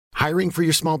Hiring for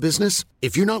your small business?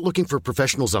 If you're not looking for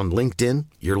professionals on LinkedIn,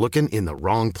 you're looking in the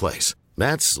wrong place.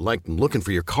 That's like looking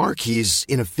for your car keys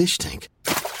in a fish tank.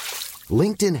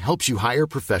 LinkedIn helps you hire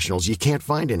professionals you can't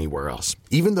find anywhere else,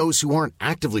 even those who aren't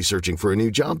actively searching for a new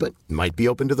job but might be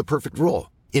open to the perfect role.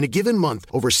 In a given month,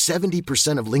 over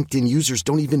 70% of LinkedIn users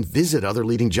don't even visit other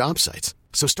leading job sites.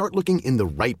 So start looking in the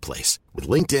right place. With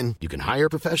LinkedIn, you can hire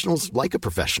professionals like a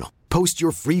professional. Post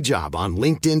your free job on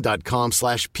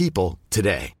linkedin.com/people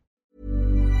today.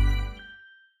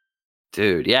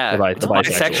 Dude, yeah. The It's a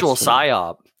bisexual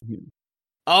psyop.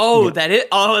 Oh, yeah. That is.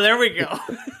 Oh, there we go.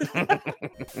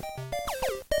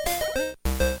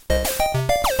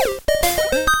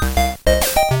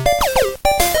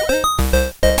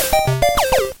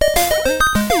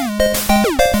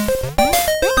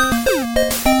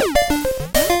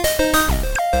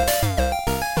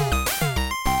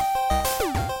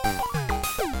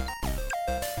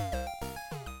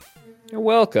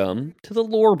 Welcome to the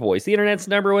Lore Boys, the internet's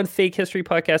 #1 fake history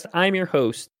podcast. I'm your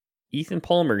host, Ethan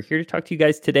Palmer, here to talk to you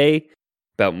guys today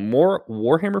about more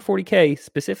Warhammer 40k,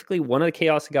 specifically one of the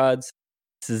Chaos Gods,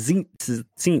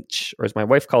 Tzeentch, or as my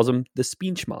wife calls him, the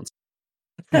Speech Monster.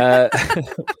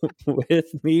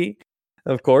 With me,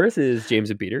 of course, is James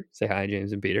and Peter. Say hi,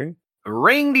 James and Peter.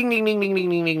 Ring, ding, ding, ding, ding, ding,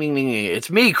 ding, ding, ding, ding. It's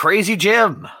me, Crazy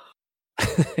Jim.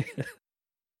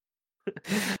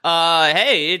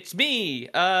 Hey, it's me,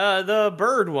 the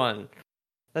bird one.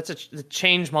 That's the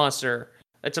change monster.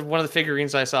 That's one of the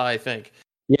figurines I saw, I think.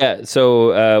 Yeah,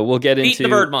 so we'll get into the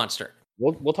bird monster.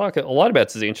 We'll talk a lot about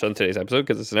Tzeentch on today's episode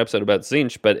because it's an episode about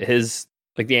Tzeentch, but his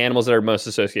the animals that are most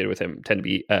associated with him tend to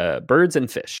be birds and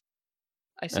fish.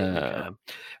 I see.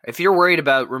 If you're worried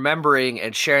about remembering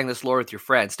and sharing this lore with your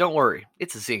friends, don't worry.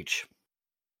 It's a Tzeentch.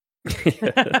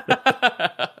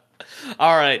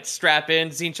 All right, strap in,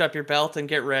 Tzeentch up your belt, and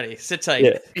get ready. Sit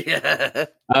tight. Yeah.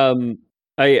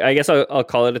 I guess I'll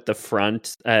call it at the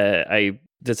front. I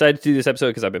decided to do this episode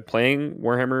because I've been playing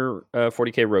Warhammer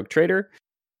 40k Rogue Trader.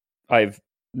 I've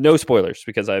no spoilers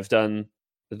because I've done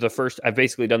I've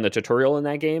basically done the tutorial in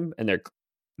that game, and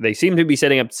they seem to be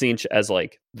setting up Tzeentch as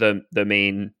like the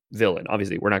main villain.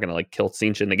 Obviously, we're not going to like kill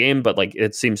Tzeentch in the game, but like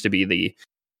it seems to be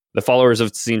the followers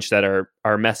of Tzeentch that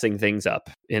are messing things up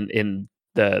in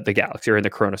the galaxy or in the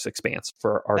Kronos Expanse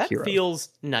for our hero. That feels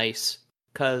nice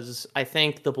because I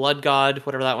think the Blood God,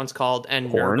 whatever that one's called, and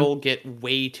Khorne Nurgle get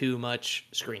way too much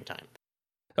screen time.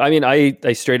 I mean, I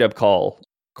straight up call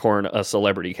Khorne a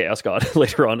celebrity chaos god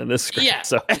later on in this script. Yeah.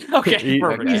 So Okay.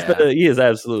 he is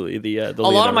absolutely the a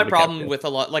lot of my problem with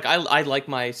I like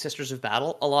my Sisters of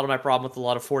Battle. A lot of my problem with a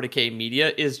lot of 40k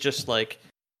media is just like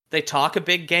they talk a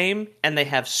big game and they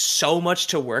have so much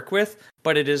to work with,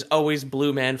 but it is always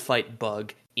blue man fight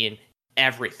bug in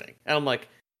everything. And I'm like,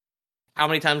 how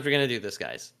many times are we going to do this,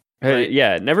 guys? Right?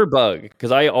 Yeah, never bug,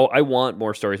 because I want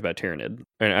more stories about Tyranid,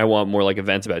 and I want more like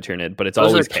events about Tyranid, but it's those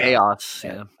always chaos.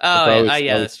 Yeah. Oh,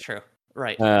 yeah, that's true.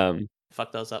 Right.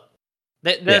 Fuck those up.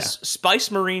 This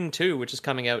Spice Marine 2, which is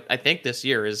coming out, I think this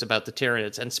year, is about the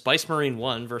Tyranids, and Spice Marine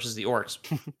 1 versus the Orcs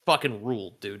fucking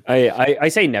ruled, dude. I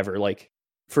say never, like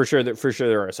for sure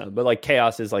there are some, but like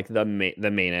Chaos is like the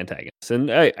main antagonist. And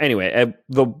anyway,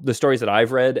 the stories that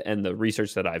I've read and the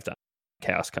research that I've done,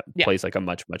 Chaos plays like a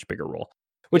much bigger role.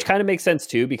 Which kind of makes sense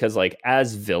too, because like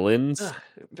as villains,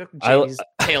 Jamie's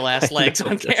tail ass legs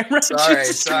on camera. Sorry.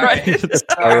 The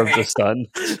power of the sun.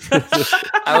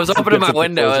 I was opening my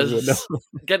window. I was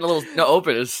getting a little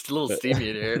open. It was a little steamy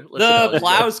in here. The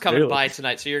plow's coming by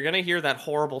tonight, so you're gonna hear that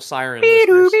horrible siren.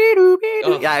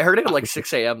 Yeah, I heard it at like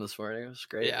 6 a.m. this morning. It was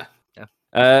great. Yeah.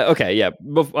 Okay, yeah.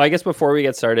 I guess before we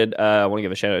get started, I want to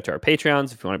give a shout out to our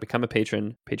Patreons. If you want to become a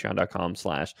patron,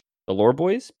 patreon.com/The Lore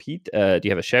Boys. Pete, do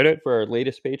you have a shout out for our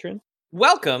latest patron?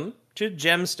 Welcome to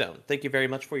Gemstone. Thank you very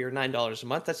much for your $9 a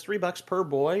month. That's $3 per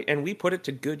boy, and we put it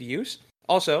to good use.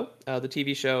 Also, the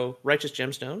TV show Righteous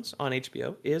Gemstones on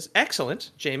HBO is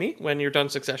excellent, Jamie, when you're done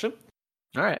Succession.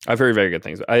 All right. I've heard very good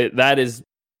things. That is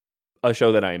a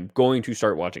show that I'm going to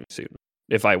start watching soon,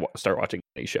 if I start watching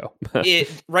any show.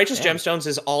 Righteous Gemstones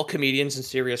is all comedians in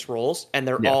serious roles, and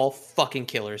they're all fucking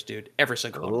killers, dude. Every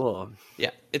single one.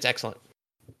 Yeah, it's excellent.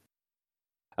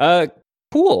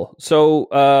 Cool.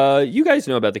 So, you guys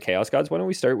know about the Chaos Gods. Why don't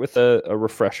we start with a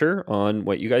refresher on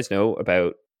what you guys know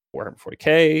about Warhammer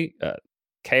 40k,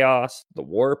 Chaos, the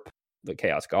Warp, the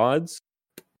Chaos Gods.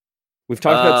 We've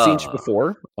talked about Tzeentch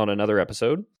before on another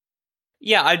episode.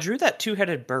 Yeah, I drew that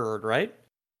two-headed bird, right?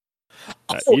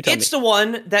 It's the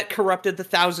one that corrupted the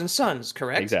Thousand Suns,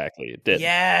 correct? Exactly, it did.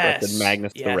 Yes. Corrupted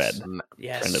Magnus the Red.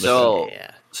 Yes.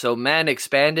 So man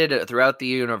expanded throughout the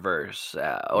universe,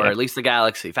 or at least the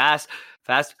galaxy, fast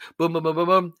fast, boom, boom, boom, boom,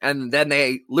 boom, and then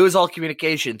they lose all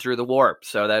communication through the warp.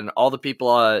 So then all the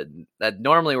people that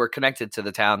normally were connected to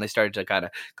the town, they started to kind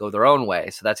of go their own way.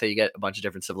 So that's how you get a bunch of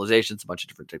different civilizations, a bunch of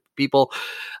different type of people.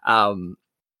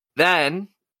 Then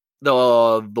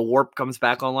the warp comes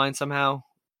back online somehow.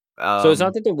 So it's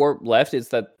not that the warp left; it's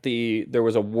that there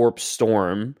was a warp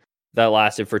storm that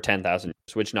lasted for 10,000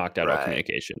 years, which knocked out all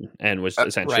communication and was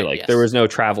essentially there was no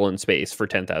travel in space for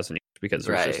 10,000 years because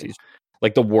there was just these,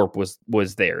 like, the warp was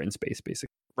there in space,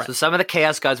 basically. Right. So some of the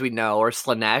chaos gods we know are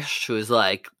Slanesh, who is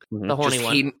like the horny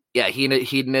one.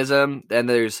 Hedonism. Then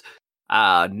there's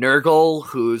Nurgle,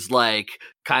 who's like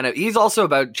he's also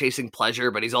about chasing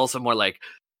pleasure, but he's also more like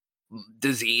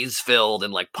disease filled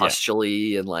and like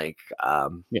pustule and like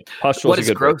pustule is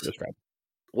a good word to describe.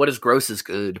 What is gross is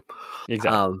good.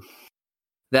 Exactly.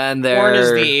 Then Khorne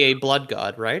is the blood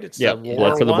god, right? It's the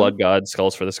blood for the blood god,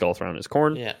 skulls for the skull throne is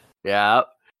Khorne. Yeah.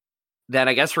 Then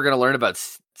I guess we're gonna learn about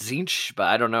Tzeentch, but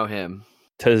I don't know him.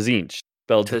 Tzeentch,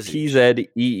 spelled Tzeentch.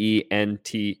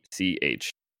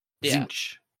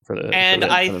 Tzeentch.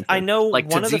 I know like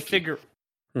one Tzatziki. of the figure.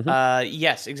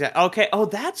 Yes, exactly. Okay. Oh,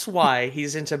 that's why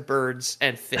he's into birds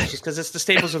and fish, because it's the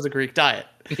staples of the Greek diet.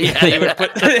 Yeah, you would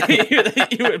put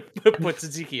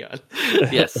tzatziki on.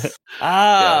 Yes. All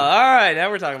right. Now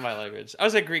we're talking my language. I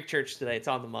was at Greek church today. It's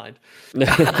on the mind.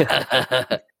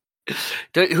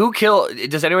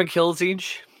 Does anyone kill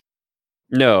Tzeentch?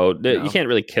 No, you can't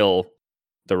really kill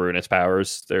the ruinous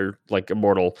powers. They're like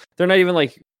immortal. They're not even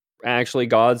like actually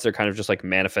gods. They're kind of just like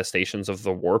manifestations of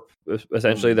the warp.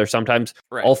 Essentially, they're sometimes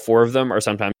all four of them are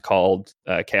sometimes called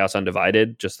Chaos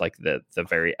Undivided, just like the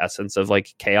very essence of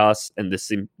like chaos. And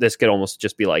this could almost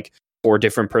just be like four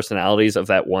different personalities of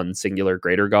that one singular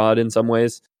greater god in some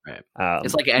ways. Right.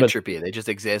 It's like entropy. They just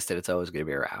exist and it's always going to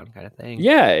be around, kind of thing.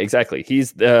 Yeah, exactly.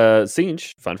 He's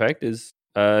Tzeentch, fun fact, is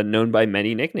known by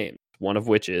many nicknames, one of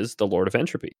which is the Lord of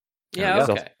Entropy. Yeah,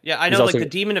 okay. I know like the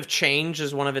Demon of Change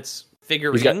is one of its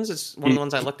figurines. It's one of the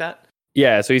ones I looked at.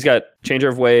 Yeah, so he's got Changer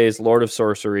of Ways, Lord of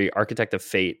Sorcery, Architect of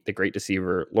Fate, the Great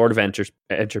Deceiver, Lord of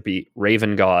Entropy,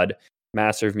 Raven God,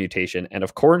 Master of Mutation, and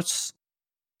of course,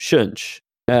 Tzeentch.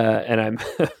 And I'm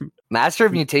Master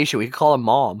of Mutation. We could call him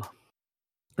Mom.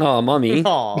 Oh, Mommy.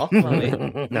 Aw,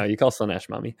 Mommy. No, you call Slanesh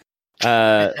Mommy.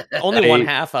 Only one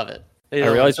half of it. I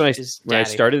realized when I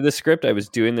started this script, I was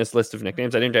doing this list of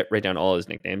nicknames. I didn't write down all his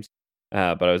nicknames,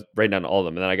 but I was writing down all of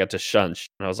them. And then I got to Tzeentch,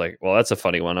 and I was like, well, that's a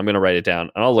funny one. I'm going to write it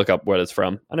down, and I'll look up what it's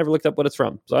from. I never looked up what it's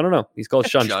from, so I don't know. He's called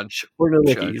Tzeentch.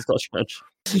 He's called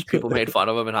Tzeentch. People made fun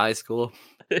of him in high school.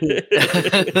 I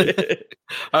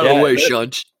don't way,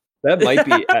 Tzeentch. That might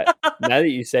be, now that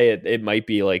you say it, it might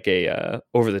be like a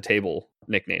over-the-table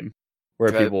nickname,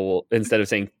 where people will, instead of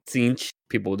saying Tzeentch,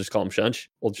 people will just call him Tzeentch,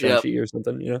 old Tzeentchy or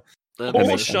something, you know?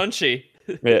 Old Tzeentchy.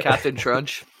 Yeah. Captain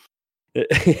Trunch.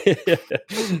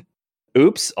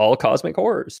 Oops, all cosmic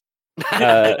horrors.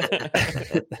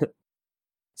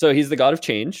 So he's the god of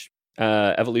change,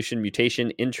 evolution,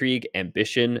 mutation, intrigue,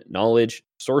 ambition, knowledge,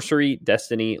 sorcery,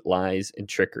 destiny, lies, and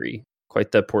trickery.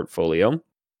 Quite the portfolio.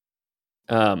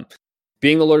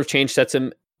 Being the Lord of Change sets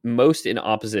him most in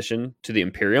opposition to the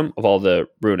Imperium of all the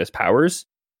ruinous powers,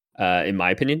 in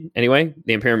my opinion. Anyway,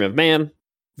 the Imperium of Man,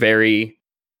 very,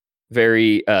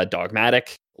 very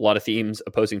dogmatic. A lot of themes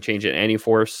opposing change in any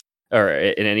force or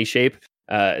in any shape.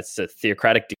 It's a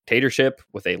theocratic dictatorship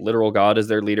with a literal god as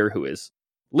their leader who is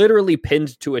literally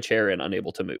pinned to a chair and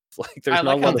unable to move. Like there's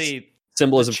not a lot of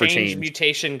symbolism for change.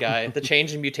 Mutation guy, the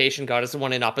change and mutation god is the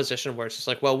one in opposition where it's just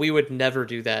like, well, we would never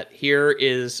do that. Here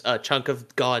is a chunk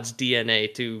of God's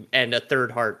DNA and a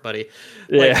third heart, buddy.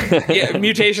 Like,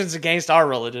 mutation's against our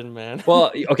religion, man.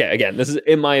 Well, okay, again, this is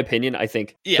in my opinion. I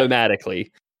think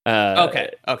thematically. Okay.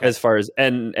 As far as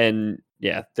and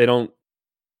yeah, they don't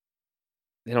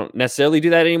necessarily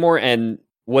do that anymore. And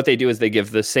what they do is they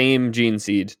give the same gene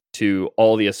seed to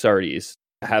all the Astartes,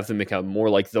 have them become more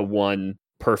like the one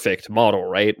perfect model,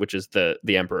 right? Which is the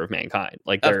Emperor of Mankind.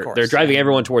 Like they're driving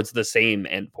everyone towards the same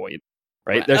endpoint,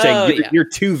 right? They're saying you're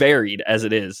too varied as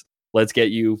it is. Let's get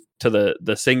you to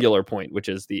the singular point, which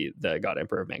is the God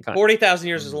Emperor of Mankind. 40,000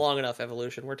 years is long enough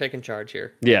evolution. We're taking charge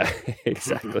here. Yeah,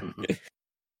 exactly.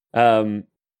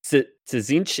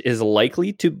 Tzeentch is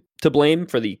likely to blame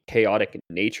for the chaotic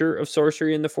nature of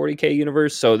sorcery in the 40k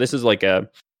universe. So this is like a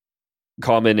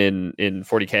common in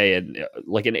 40k and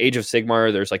like in Age of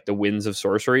Sigmar. There's like the winds of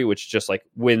sorcery, which just like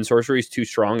when sorcery is too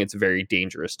strong, it's very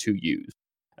dangerous to use.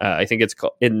 I think it's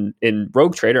called in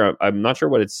Rogue Trader. I'm not sure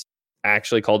what it's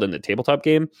actually called in the tabletop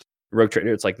game. Rogue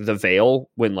Trader, it's like the Veil.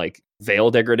 When like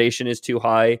Veil degradation is too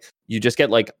high, you just get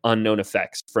like unknown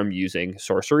effects from using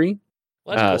sorcery.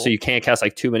 Cool. So you can't cast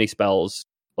like too many spells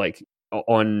like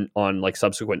on like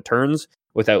subsequent turns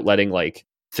without letting like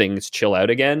things chill out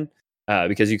again,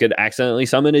 because you could accidentally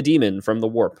summon a demon from the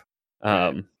warp.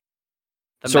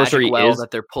 The Sorcery magic well is that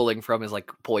they're pulling from is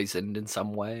like poisoned in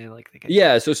some way. Like they can,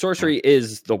 yeah, so sorcery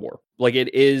is the warp. Like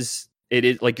it is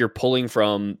like you're pulling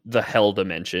from the hell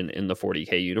dimension in the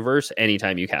 40k universe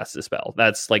anytime you cast a spell.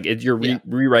 That's like you're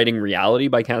rewriting reality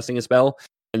by casting a spell,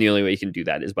 and the only way you can do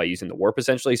that is by using the warp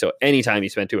essentially. So anytime you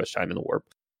spend too much time in the warp,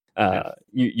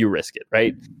 you risk it,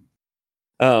 right?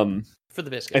 For the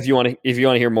biscuit. If you want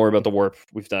to hear more about the warp,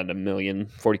 we've done a million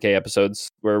 40k episodes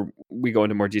where we go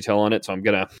into more detail on it. So I'm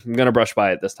gonna brush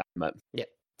by it this time. But yeah,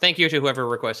 thank you to whoever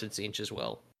requested Tzeentch as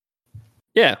well.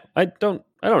 Yeah, I don't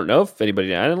know if anybody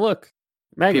did. I didn't look.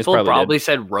 Magnus People probably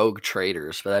said rogue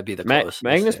traders, but that'd be the closest.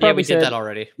 Magnus Yeah, probably we said did that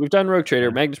already. We've done Rogue Trader.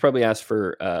 Magnus probably asked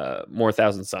for more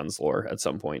Thousand Suns lore at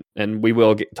some point, and we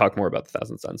will talk more about the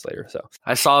Thousand Suns later. So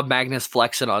I saw Magnus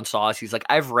flexing on Sauce. He's like,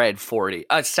 I've read 70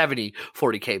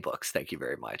 40k books. Thank you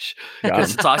very much.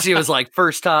 Because Saucy was like,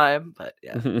 first time, but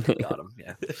yeah, got him.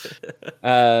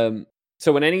 Yeah.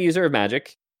 So when any user of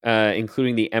magic,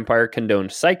 including the Empire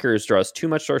condoned Psychers, draws too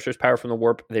much sorcerer's power from the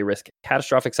warp, they risk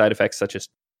catastrophic side effects such as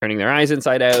turning their eyes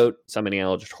inside out, summoning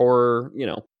Eldritch Horror,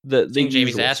 the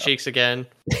Jamie's ass cheeks again.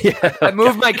 Yeah, I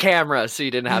moved my camera so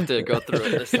you didn't have to go through it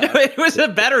this time. No, it was a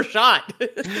better shot. we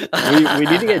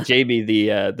need to get Jamie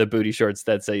the booty shorts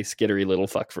that say skittery little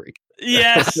fuck freak.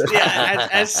 Yes, yeah,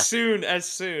 as soon. I'll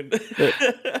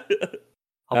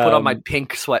put on my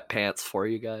pink sweatpants for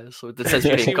you guys. So it says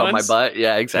pink on my butt.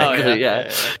 Yeah, exactly. Oh,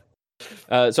 yeah.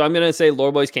 So I'm gonna say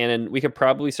Lore Boys canon. We could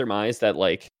probably surmise that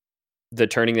like the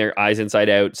turning their eyes inside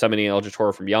out, summoning Eldritch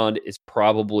Horror from beyond is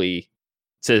probably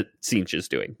Tzeentch is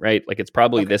doing, right? Like it's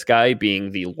probably this guy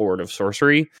being the Lord of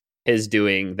Sorcery is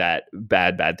doing that.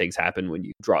 Bad things happen when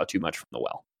you draw too much from the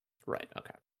well. Right.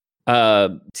 Okay.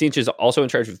 Tzeentch is also in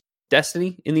charge of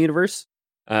destiny in the universe.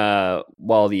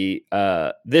 While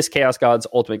this Chaos God's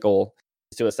ultimate goal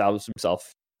is to establish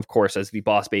himself, of course, as the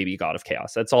boss baby god of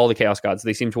chaos. That's all the Chaos Gods.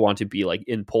 They seem to want to be like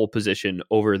in pole position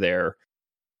over there.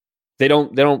 They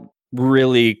don't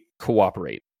really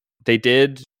cooperate. They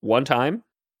did one time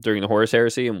during the Horus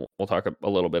Heresy, and we'll talk a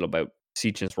little bit about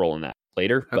Tzeentch's role in that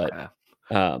later. Okay.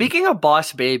 But speaking of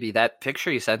boss baby, that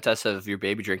picture you sent us of your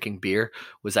baby drinking beer,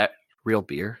 was that real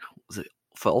beer? Was it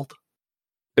filled?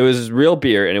 It was real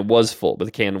beer, and it was full, but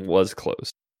the can was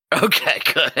closed. Okay,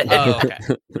 good. Oh, okay.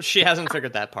 She hasn't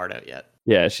figured that part out yet.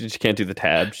 Yeah, she can't do the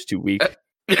tab. She's too weak.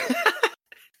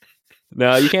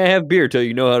 No, you can't have beer till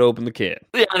you know how to open the can.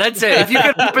 Yeah, that's it. If you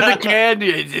can open the can,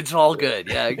 it's all good.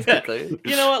 Yeah, exactly.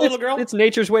 You know what, little girl? It's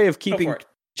nature's way of keeping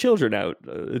children out.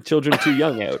 Children too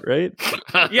young out, right?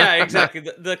 Yeah, exactly.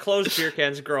 The closed beer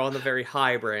cans grow on the very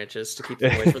high branches to keep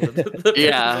them away from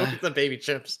the baby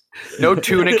chips. No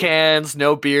tuna cans,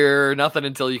 no beer, nothing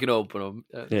until you can open them.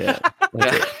 Yeah.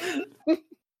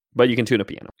 But you can tune a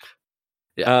piano.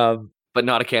 Yeah. But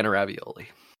not a can of ravioli.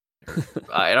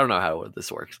 I don't know how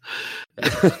this works.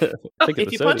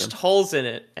 If you punched holes in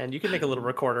it, and you can make a little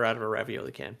recorder out of a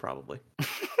ravioli can, probably.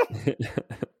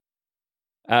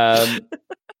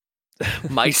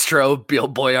 Maestro Bill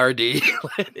Boyardee.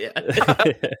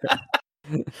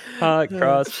 Hot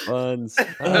cross buns.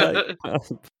 The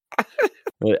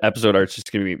episode art's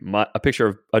just going to be a picture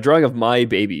of a drawing of my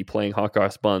baby playing hot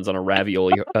cross buns on a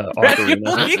ravioli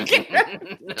ocarina.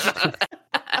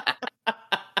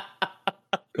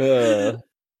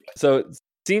 So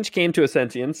Tzeentch came to a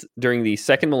sentience during the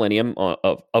second millennium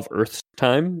of Earth's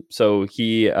time. So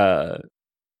he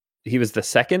was the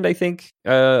second, I think.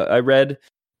 I read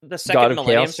the second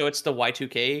millennium. Chaos. So it's the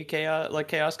Y2K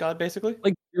chaos god, basically.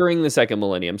 Like during the second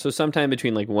millennium, so sometime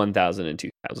between like 1000 and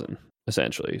 2000,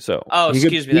 essentially. So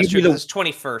excuse me, that's true. This is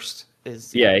 21st.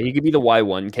 He could be the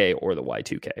Y1K or the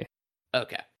Y2K.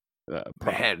 Okay.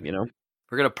 Man, you know.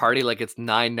 We're gonna party like it's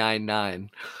 999.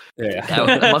 Yeah,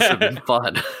 that must have been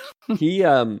fun. He,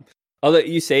 although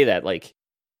you say that, like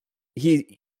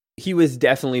he was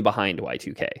definitely behind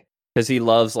Y2K because he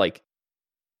loves like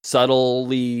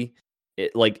subtly,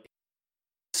 like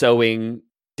sowing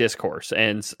discourse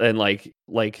and like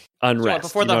unrest. So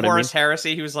before the Horus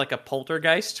Heresy, he was like a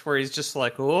poltergeist, where he's just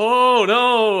like, "Oh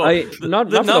no, the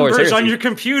numbers on your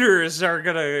computers are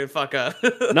gonna fuck up."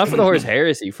 Not for the Horus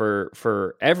Heresy,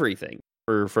 for everything.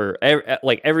 For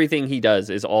everything he does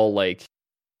is all like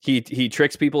he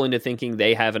tricks people into thinking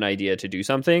they have an idea to do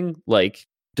something, like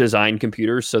design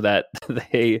computers so that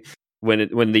they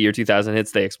when the year 2000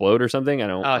 hits they explode or something. I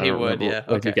don't would, yeah.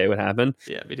 Okay, what happened?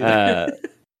 Yeah, we do that.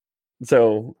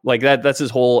 So like that's his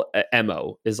whole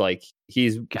MO is like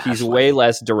he's way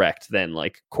less direct than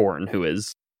like Korn, who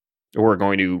is we're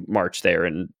going to march there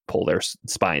and pull their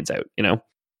spines out.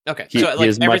 Okay, He so like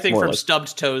is much everything more from like-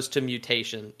 stubbed toes to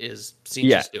mutation is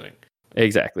Tzeentch doing.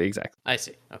 Exactly. I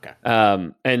see. Okay.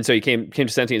 And so he came to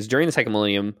sentience during the second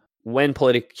millennium when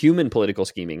human political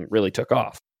scheming really took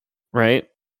off, right?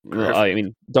 Well, I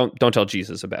mean, don't tell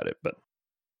Jesus about it, but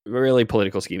really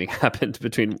political scheming happened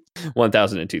between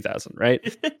 1000 and 2000,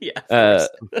 right? Yeah. Of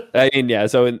course. I mean, yeah.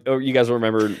 So you guys will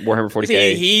remember Warhammer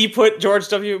 40K. He put George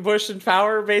W. Bush in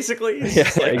power, basically.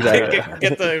 Yeah, exactly.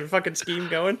 Get the fucking scheme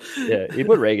going. Yeah, he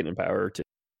put Reagan in power too.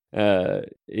 Friend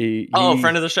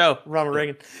of the show, Ronald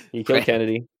Reagan. He killed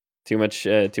Kennedy. Too much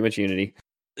unity.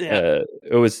 Yeah.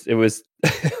 It was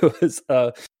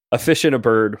a fish and a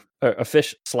bird. A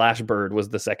fish/bird was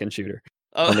the second shooter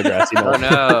on the grassy knoll. Oh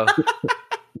no.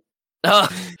 Oh,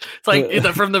 it's like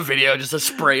from the video, just a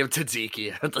spray of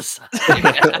tzatziki at the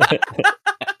side.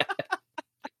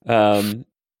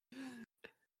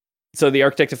 So the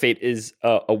Architect of Fate is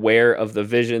aware of the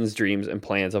visions, dreams, and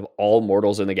plans of all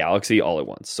mortals in the galaxy all at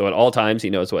once. So at all times, he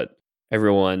knows what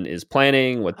everyone is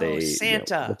planning, what they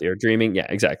Santa. what they are dreaming. Yeah,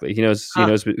 exactly. He knows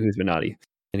who's been naughty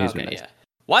and who's been nice. Yeah.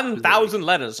 1,000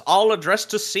 letters, all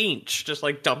addressed to Tzeentch, just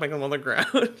like dumping them on the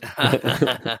ground.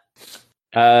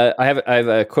 I have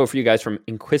a quote for you guys from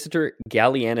Inquisitor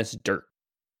Gallianus Dirt.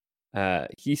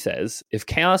 He says, "If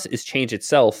chaos is change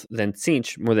itself, then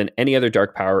Tzeentch, more than any other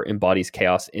dark power, embodies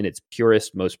chaos in its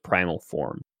purest, most primal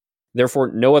form.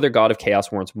 Therefore, no other god of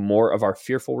chaos warrants more of our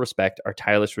fearful respect, our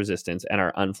tireless resistance, and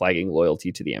our unflagging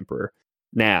loyalty to the Emperor."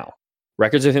 Now,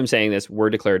 records of him saying this were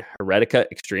declared heretica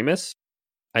extremis.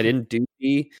 I didn't do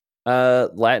the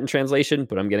Latin translation,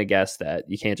 but I'm going to guess that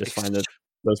you can't just find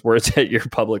those words at your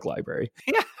public library.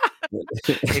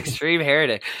 Extreme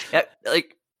heretic.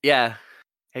 Yeah,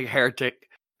 heretic.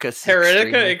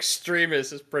 Heretica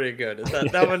extremis is pretty good.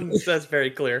 That one that's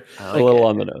very clear. A little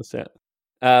on the nose, yeah.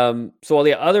 So while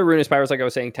the other rune spirals, like I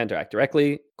was saying, tend to act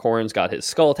directly, Corrin's got his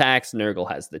skull tax,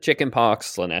 Nurgle has the chicken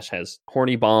pox, Slanesh has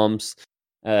horny bombs.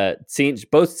 Both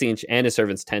Tzeentch and his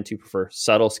servants tend to prefer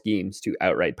subtle schemes to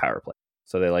outright power play.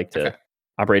 So they like to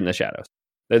operate in the shadows.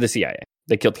 They're the CIA.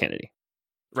 They killed Kennedy.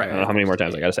 Right. I don't know how many more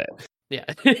times I gotta say it. Yeah.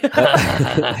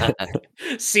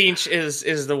 Tzeentch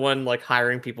is the one like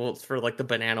hiring people for like the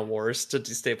banana wars to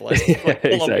destabilize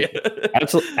Colombia.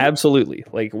 Exactly. Absolutely.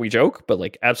 Like we joke, but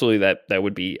like absolutely that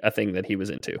would be a thing that he was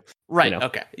into. Right.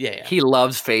 Okay. Yeah. He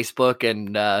loves Facebook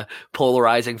and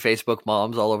polarizing Facebook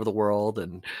moms all over the world,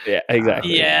 and yeah,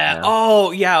 exactly. Yeah.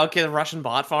 Oh, yeah. Okay. The Russian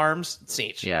bot farms.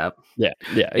 Tzeentch. Yeah.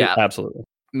 Absolutely.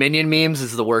 Minion memes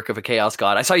is the work of a chaos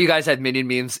god. I saw you guys had minion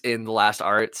memes in the last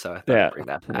art, so I thought I'd bring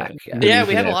that back. Yeah,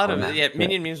 we have a lot of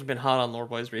minion memes have been hot on Lore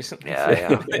Boys recently.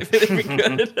 Yeah. They've been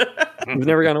good. We've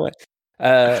never gone away.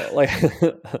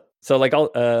 Like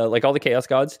all the chaos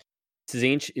gods,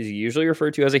 Tzeentch is usually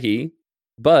referred to as a he,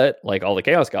 but like all the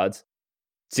chaos gods,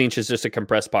 Tzeentch is just a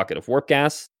compressed pocket of warp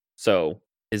gas, so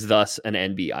is thus an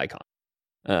NB icon.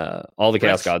 All the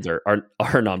chaos gods are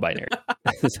non-binary.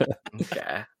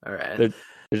 Okay, all right.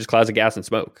 They're just clouds of gas and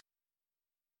smoke.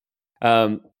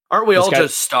 Aren't we all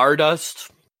just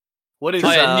stardust? What is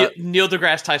Neil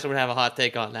deGrasse Tyson would have a hot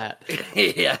take on that.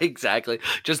 Yeah, exactly.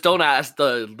 Just don't ask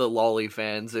the lolly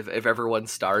fans if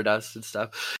everyone's stardust and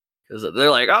stuff. Because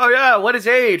they're like, oh yeah, what is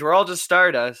age? We're all just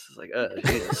stardust. It's like,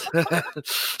 Jesus.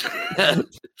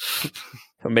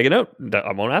 Make a note.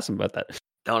 I won't ask them about that.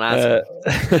 Don't ask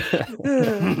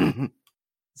them.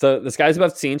 So the skies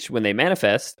above Tzeentch, when they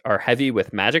manifest, are heavy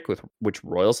with magic, which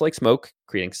roils like smoke,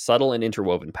 creating subtle and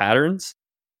interwoven patterns.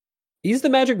 He's the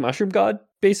magic mushroom god,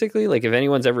 basically. Like if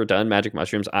anyone's ever done magic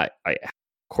mushrooms, I of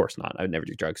course not. I would never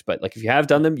do drugs, but like if you have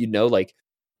done them, like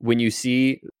when you'll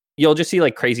just see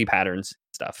like crazy patterns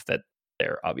stuff that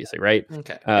they're obviously right.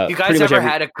 Okay. If you guys ever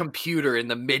had a computer in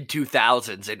the mid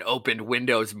 2000s and opened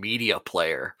Windows Media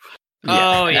Player.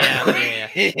 Oh yeah.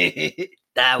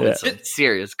 That was some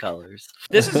serious colors.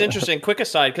 This is interesting. Quick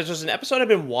aside, because there's an episode I've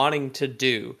been wanting to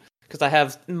do because I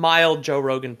have mild Joe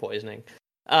Rogan poisoning.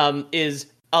 Is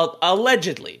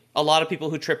allegedly a lot of people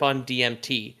who trip on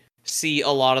DMT see a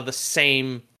lot of the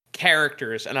same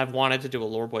characters, and I've wanted to do a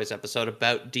Lore Boys episode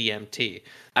about DMT.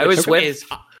 I was with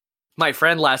my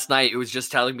friend last night who was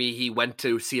just telling me he went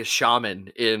to see a shaman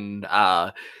in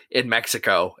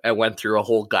Mexico and went through a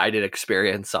whole guided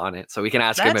experience on it. So we can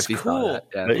ask him if he's cool.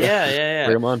 That. Yeah.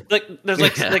 Bring him on. Like there's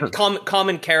like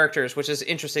common characters, which is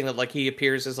interesting that like he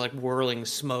appears as like whirling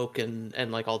smoke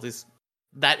and like all this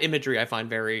that imagery I find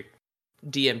very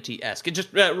DMT-esque. Just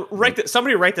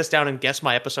somebody write this down and guess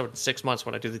my episode in 6 months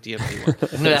when I do the DMT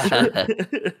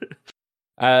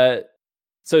one.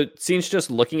 So Tzeentch just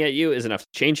looking at you is enough to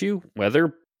change you,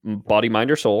 whether body,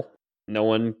 mind, or soul. No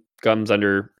one comes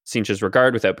under Tzeentch's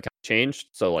regard without becoming changed.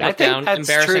 So like, I think Down, that's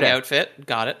embarrassing true to- outfit.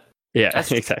 Got it. yeah,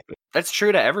 that's- exactly. That's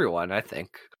true to everyone, I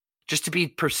think. Just to be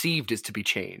perceived is to be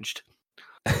changed.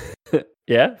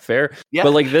 Yeah, fair. Yeah.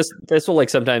 But like this will like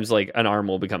sometimes like an arm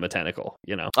will become a tentacle,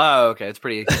 you know? Oh, okay. It's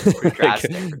pretty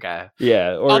drastic. Okay.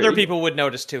 Yeah. Or Other people would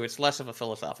notice too. It's less of a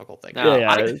philosophical thing. No,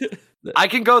 Yeah, I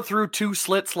can go through 2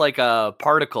 slits like a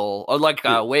particle or like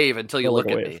a wave until you Like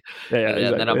look a at wave. me. Yeah,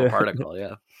 And then I'm exactly. a particle.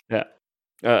 Yeah.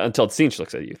 Yeah. Until Tzeentch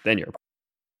looks at you, then you're.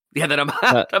 Yeah. Then I'm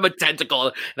a tentacle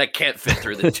and I can't fit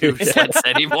through the 2 slits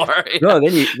anymore. Yeah. No,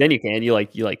 then you can. You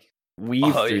like weave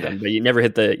Oh, through yeah. them, but you never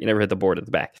hit the board at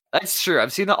the back. That's true.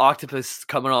 I've seen the octopus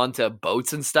coming onto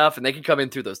boats and stuff, and they can come in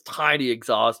through those tiny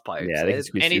exhaust pipes. Yeah, they can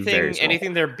squeeze through very small.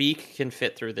 Anything their beak can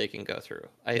fit through, they can go through.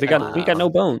 We got no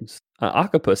bones.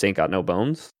 Octopus ain't got no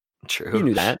bones. True. You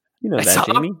knew that. You know I that, saw-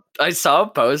 Jamie. I saw a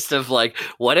post of like,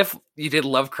 what if you did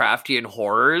Lovecraftian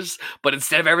horrors, but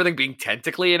instead of everything being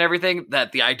tentacly and everything,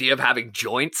 that the idea of having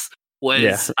joints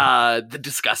was the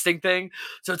disgusting thing.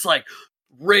 So it's like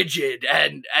rigid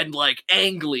and like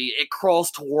angly. It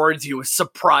crawls towards you with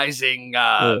surprising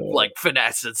like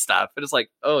finesse and stuff. And it's like,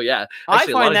 oh yeah.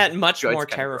 Actually, a I lot find of that much joints more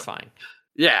kind of terrifying.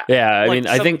 Yeah. Yeah, I Like mean,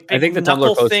 I some think big the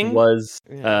knuckle Tumblr post thing? was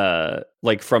Yeah.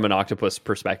 like from an octopus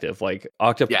perspective. Like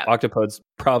octopods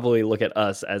probably look at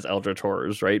us as eldritch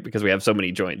horrors, right? Because we have so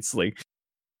many joints. Like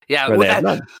Yeah. where With they have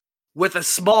that, none. with a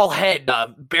small head,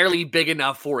 barely big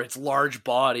enough for its large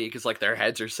body, because like their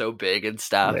heads are so big and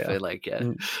stuff, Yeah. and like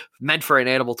Mm. meant for an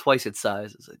animal twice its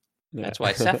size. It's like Yeah. That's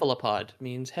why cephalopod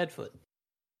means head foot.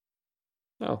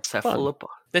 Oh, fun. cephalopod.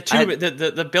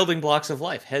 The building blocks of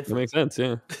life. Head That foot. makes sense.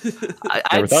 Yeah, I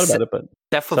never thought about it, but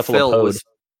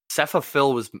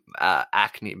Cephafil was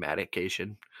acne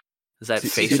medication. Is that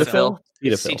Cetaphil? Facefil?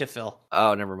 Cetaphil. Cetaphil.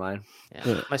 Oh, never mind. Yeah.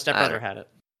 Yeah. My stepbrother had it.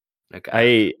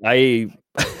 Okay.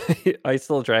 I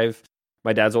still drive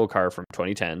my dad's old car from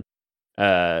 2010.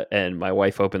 And my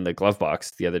wife opened the glove box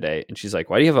the other day and she's like,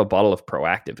 why do you have a bottle of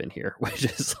Proactive in here? Which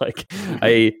is like,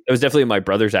 it was definitely my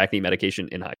brother's acne medication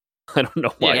in high. I don't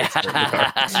know why. It's still in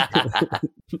the car.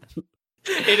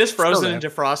 It is frozen there. and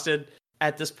defrosted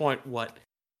at this point, what?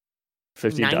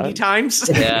 50 90 times?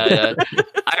 times? Yeah.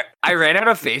 I ran out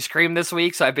of face cream this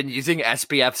week, so I've been using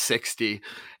SPF 60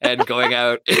 and going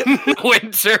out in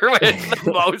winter with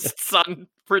the most sun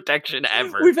protection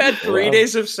ever. We've had 3 Wow.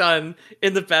 days of sun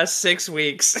in the past 6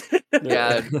 weeks.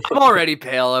 Yeah, I'm already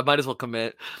pale. I might as well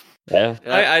commit. Yeah.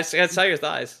 I saw your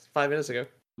thighs 5 minutes ago.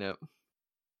 Yep.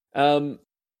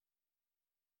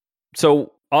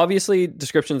 So obviously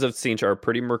descriptions of Tzeentch are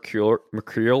pretty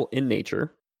mercurial in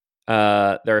nature.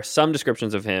 There are some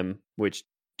descriptions of him which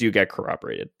do get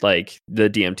corroborated, like the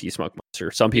DMT smoke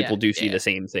monster. Some people do see the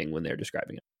same thing when they're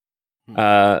describing it.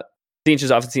 Tzeentch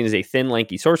is often seen as a thin,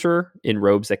 lanky sorcerer in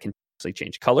robes that can continuously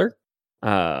change color.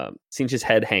 Tzeentch's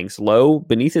head hangs low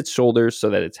beneath its shoulders so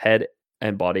that its head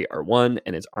and body are one,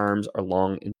 and its arms are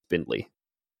long and spindly.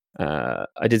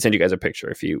 I did send you guys a picture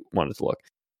if you wanted to look.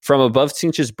 From above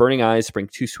Tzeentch's burning eyes spring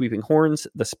 2 sweeping horns,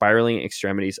 the spiraling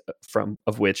extremities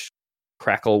of which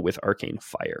crackle with arcane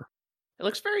fire. It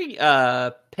looks very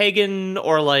pagan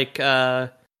or like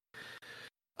what,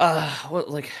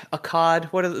 like Akkad?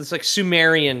 What is it's like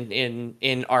Sumerian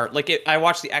in art. Like I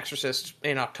watched The Exorcist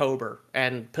in October,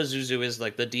 and Pazuzu is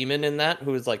like the demon in that,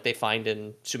 who is like they find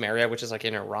in Sumeria, which is like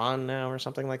in Iran now or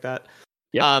something like that.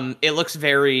 Yep. It looks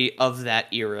very of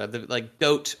that era, like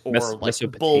goat or like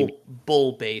Mesopotamia.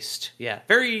 bull based. Yeah,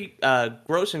 very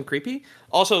gross and creepy.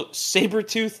 Also,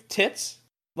 saber-toothed tits.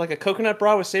 Like a coconut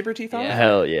bra with saber teeth on it?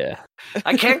 Hell yeah.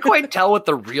 I can't quite tell what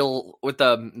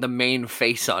the main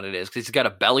face on it is, because he's got a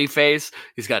belly face,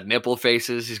 he's got nipple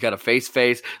faces, he's got a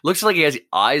face. Looks like he has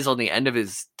eyes on the end of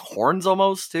his horns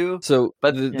almost too. So,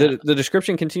 but the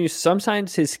description continues.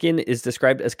 Sometimes his skin is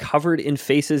described as covered in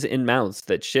faces and mouths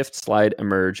that shift, slide,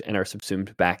 emerge, and are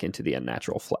subsumed back into the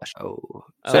unnatural flesh. Oh,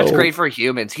 so that's great for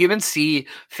humans. Humans see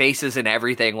faces and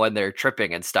everything when they're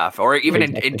tripping and stuff, or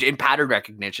even in pattern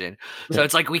recognition. So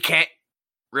it's like we can't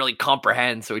really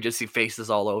comprehend, so we just see faces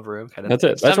all over him. Kind of. That's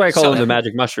it. That's why I call him the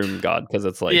magic mushroom god, because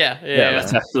it's like, yeah,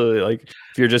 that's absolutely like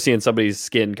if you're just seeing somebody's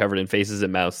skin covered in faces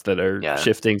and mouths that are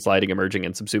shifting, sliding, emerging,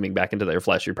 and subsuming back into their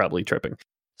flesh, you're probably tripping.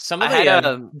 Some of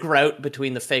the grout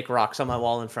between the fake rocks on my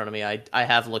wall in front of me, I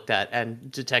have looked at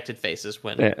and detected faces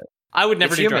when I would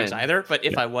never do drugs either, but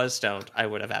if I was stoned, I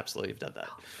would have absolutely done that.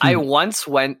 I once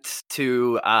went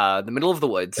to the middle of the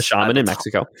woods, a shaman in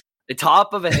Mexico, the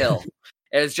top of a hill.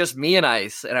 It was just me and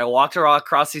ice, and I walked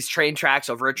across these train tracks,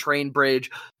 over a train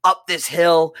bridge, up this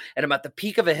hill, and I'm at the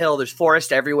peak of a hill. There's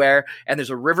forest everywhere, and there's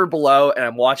a river below, and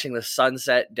I'm watching the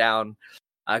sunset go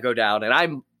down, and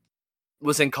I'm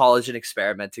was in college and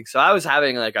experimenting. So I was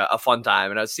having like a fun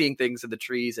time, and I was seeing things in the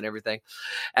trees and everything.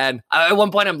 And at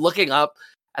one point I'm looking up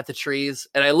at the trees,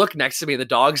 and I look next to me, and the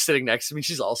dog's sitting next to me.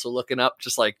 She's also looking up,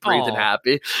 just like breathing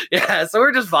happy. Yeah. So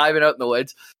we're just vibing out in the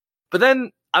woods. But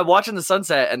then I'm watching the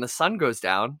sunset, and the sun goes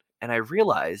down, and I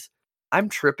realize I'm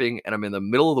tripping, and I'm in the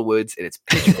middle of the woods, and it's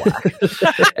pitch black.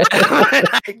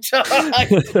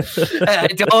 I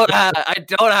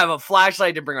don't have a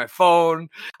flashlight to bring my phone.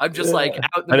 I'm just like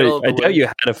out in the middle of the woods. I doubt you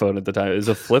had a phone at the time. It was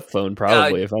a flip phone,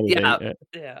 probably. If anything.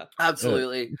 Yeah,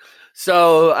 absolutely.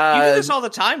 So you do this all the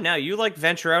time now. You like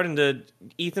venture out into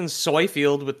Ethan's soy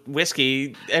field with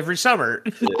whiskey every summer.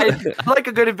 I like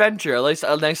a good adventure. I like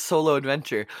a nice solo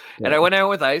adventure. Yeah. And I went out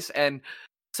with Ice, and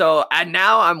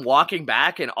now I'm walking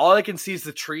back, and all I can see is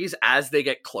the trees as they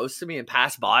get close to me and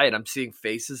pass by, and I'm seeing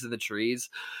faces in the trees.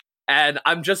 And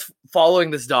I'm just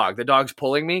following this dog. The dog's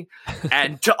pulling me.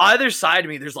 And to either side of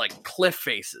me, there's like cliff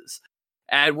faces.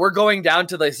 And we're going down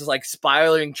to this like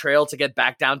spiraling trail to get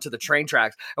back down to the train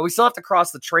tracks. And we still have to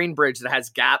cross the train bridge that has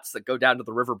gaps that go down to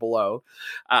the river below.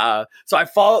 So I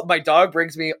follow. My dog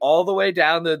brings me all the way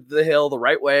down the hill the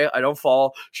right way. I don't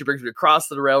fall. She brings me across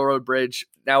the railroad bridge.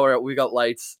 Now we got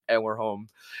lights, and we're home.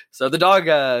 So the dog,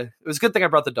 it was a good thing I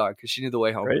brought the dog, because she knew the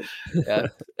way home. Right? Yeah.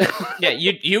 Yeah,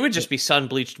 you would just be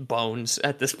sun-bleached bones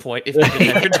at this point if you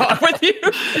didn't have your dog with you.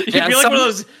 You'd be like one of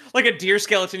those, like a deer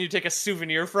skeleton you take a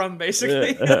souvenir from,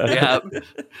 basically. Yeah.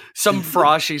 Some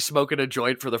froshy smoking a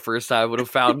joint for the first time would have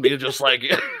found me just like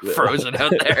frozen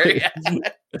out there. Yeah.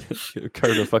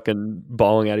 Carter fucking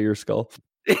bawling out of your skull.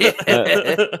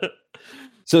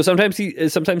 So sometimes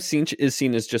Tzeentch is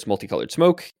seen as just multicolored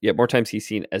smoke, yet more times he's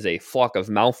seen as a flock of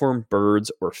malformed birds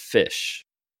or fish,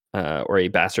 or a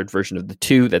bastard version of the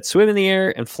two that swim in the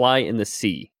air and fly in the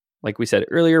sea. Like we said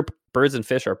earlier, birds and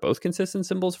fish are both consistent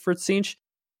symbols for Tzeentch.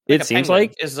 It seems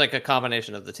like is like a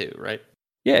combination of the two, right?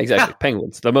 Yeah, exactly.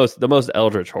 Penguins, the most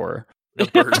eldritch horror. The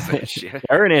birdfish, yeah.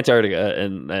 Are in Antarctica,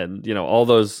 and all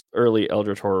those early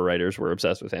eldritch horror writers were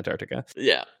obsessed with Antarctica.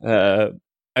 Yeah.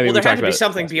 I mean, there had to be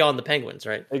something beyond the penguins,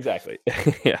 right? Exactly.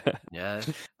 Yeah.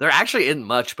 There actually isn't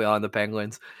much beyond the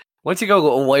penguins. Once you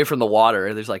go away from the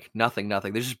water, there's like nothing.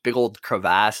 There's just big old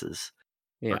crevasses.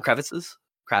 Yeah. Or crevasses?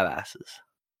 Crevasses.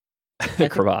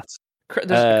 Cravats.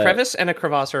 There's a crevice and a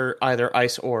crevasse are either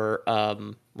ice or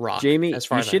rock. Jamie,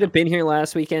 you should have been here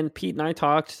last weekend. Pete and I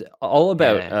talked all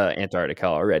about Antarctica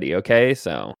already, okay?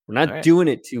 So we're not doing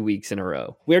it 2 weeks in a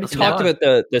row. We already talked about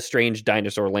the strange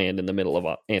dinosaur land in the middle of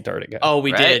Antarctica. Oh,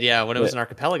 we did, yeah, when it was an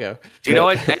archipelago. Do you know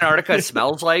what Antarctica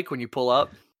smells like when you pull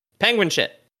up? Penguin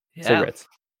shit. Yeah. Cigarettes.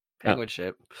 Penguin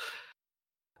shit.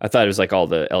 I thought it was like all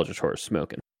the eldritch horrors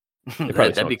smoking.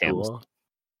 That'd be cool.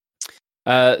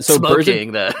 So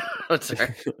smoking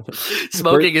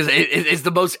smoking is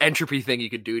the most entropy thing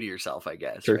you could do to yourself, I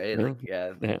guess. Sure. Right? Like,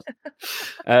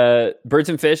 yeah. Birds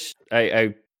and fish.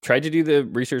 I tried to do the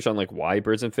research on like why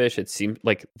birds and fish. It seemed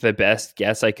like the best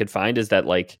guess I could find is that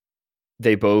like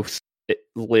they both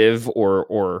live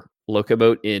or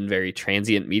locomote in very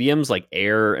transient mediums, like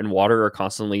air and water are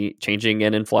constantly changing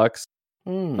and in flux. I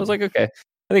was like, okay.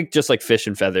 I think just like fish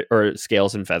and feather or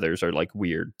scales and feathers are like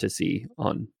weird to see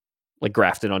on like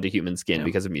grafted onto human skin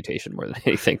because of mutation more than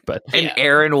anything. But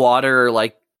air and water are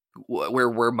like where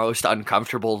we're most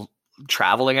uncomfortable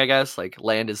traveling, I guess. Like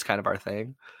land is kind of our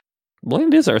thing.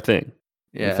 Land is our thing.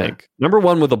 Yeah. I think. Number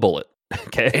one with a bullet.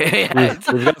 Okay.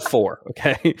 We've got 4.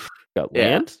 Okay. We got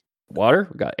land, water,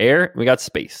 we got air, we got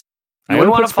space. You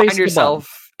wouldn't want to find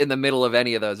yourself in the middle of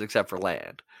any of those except for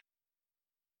land.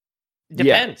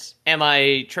 Depends. Yeah. Am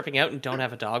I tripping out and don't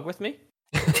have a dog with me?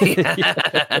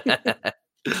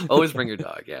 Always bring your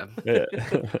dog,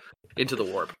 into the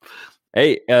warp.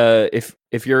 Hey, if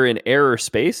you're in air or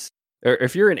space, or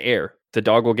if you're in air, the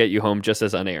dog will get you home just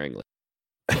as unerringly.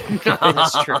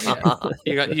 That's true.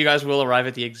 Yeah. You guys will arrive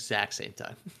at the exact same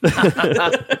time.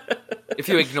 If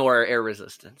you ignore air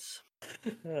resistance.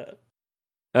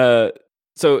 So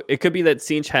it could be that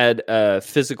Tzeentch had a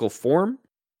physical form,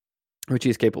 which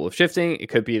he's capable of shifting. It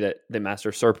could be that the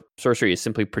master sorcery is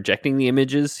simply projecting the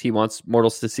images he wants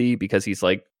mortals to see because he's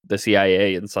like the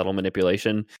CIA in subtle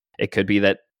manipulation. It could be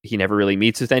that he never really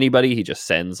meets with anybody. He just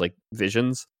sends like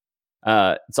visions.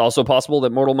 It's also possible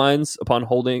that mortal minds, upon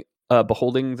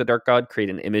beholding the dark god, create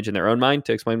an image in their own mind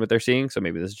to explain what they're seeing. So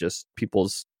maybe this is just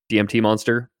people's DMT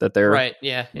monster that they're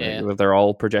that they're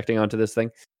all projecting onto this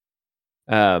thing.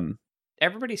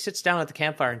 Everybody sits down at the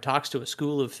campfire and talks to a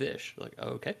school of fish. Like,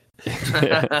 oh, okay.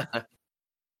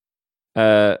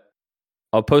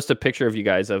 I'll post a picture of you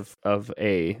guys of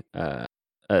a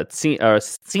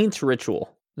Tzeentch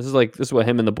ritual. This is what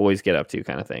him and the boys get up to,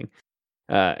 kind of thing.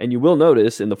 And you will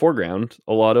notice in the foreground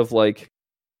a lot of like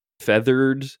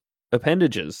feathered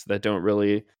appendages that don't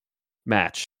really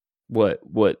match what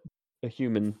a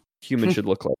human should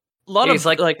look like. A lot of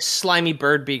like slimy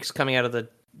bird beaks coming out of the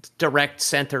direct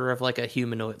center of like a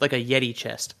humanoid, like a Yeti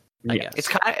chest. I guess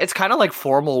it's kind of like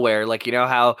formal wear, like you know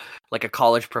how like a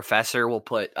college professor will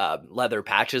put leather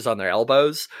patches on their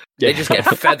elbows. They just get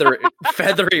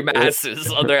feathery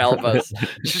masses on their elbows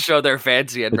to show they're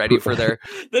fancy and ready for their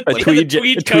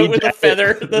tweed coat with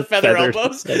the feather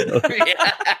elbows.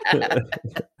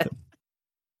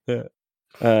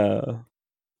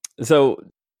 So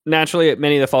naturally,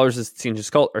 many of the followers of the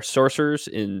Tzeentch cult are sorcerers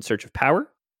in search of power.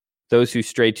 Those who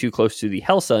stray too close to the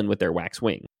Hell Sun with their wax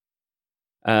wing.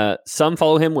 Some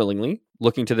follow him willingly,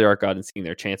 looking to the Dark God and seeing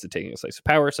their chance of taking a slice of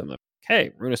power. Some of them, hey,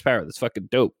 ruinous power, that's fucking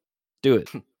dope. Do it.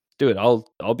 I'll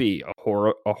be a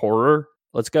horror.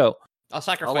 Let's go. I'll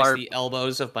sacrifice the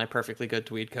elbows of my perfectly good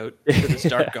tweed coat to this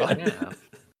Dark God. Yeah.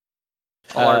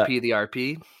 I'll RP the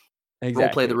RP.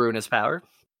 Exactly. Roleplay the ruinous power.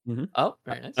 Mm-hmm. Oh,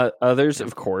 very nice. Others,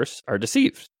 of course, are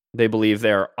deceived. They believe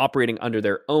they are operating under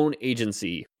their own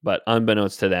agency, but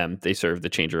unbeknownst to them, they serve the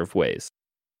changer of ways.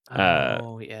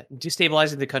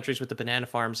 Destabilizing the countries with the banana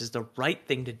farms is the right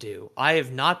thing to do. I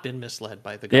have not been misled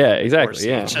by the government. Yeah, exactly.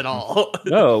 Tzeentch at all.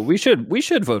 No, we should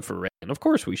vote for Reagan. Of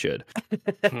course we should.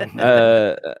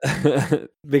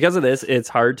 Because of this, it's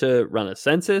hard to run a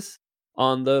census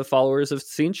on the followers of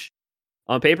Tzeentch.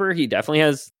 On paper, he definitely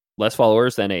has less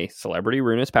followers than a celebrity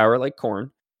ruinous power like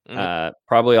Korn.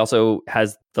 Probably also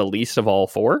has the least of all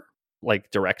four,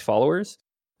 like direct followers.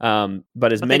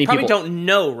 But many people don't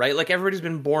know, right? Like everybody's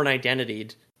been born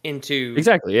identitied into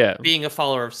being a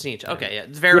follower of Tzeentch. Okay, yeah,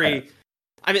 it's very.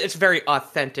 I mean, it's very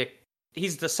authentic.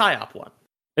 He's the psyop one.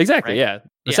 Exactly. Right? Yeah.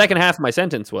 The second half of my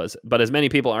sentence was, but as many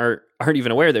people aren't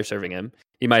even aware they're serving him,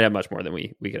 he might have much more than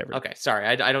we could ever. Okay, sorry,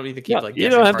 I don't need to keep you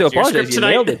don't have to apologize. You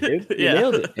nailed it, dude. You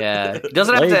nailed it. Yeah, he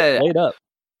doesn't have to lay it up.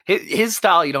 His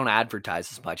style, you don't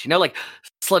advertise as much. You know, like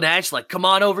Tzeentch, like, come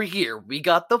on over here. We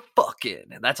got the fucking.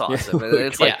 And that's awesome.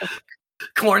 It's like,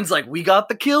 Korn's like, we got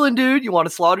the killing, dude. You want to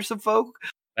slaughter some folk?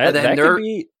 That could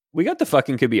be, we got the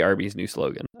fucking could be Arby's new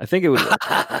slogan. I think it would work.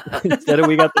 Instead of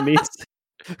we got the meats.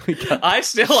 I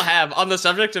still have, on the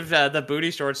subject of the booty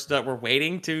shorts that we're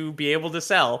waiting to be able to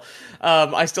sell,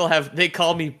 I still have, they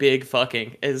call me Big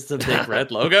Fucking is the big red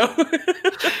logo.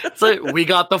 It's like, we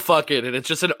got the fucking, and it's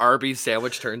just an Arby's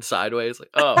sandwich turned sideways.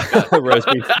 Like, oh, God. roast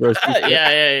beef.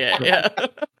 Yeah.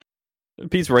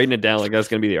 Pete's writing it down like that's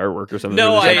going to be the artwork or something.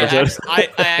 No, I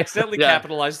accidentally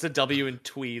capitalized the W in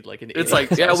tweed like an idiot. It's like,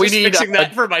 we need fixing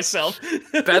that for myself.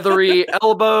 Feathery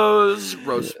elbows,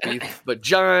 roast beef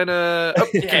vagina.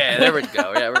 Okay, there we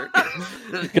go. Yeah, we're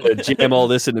going to jam all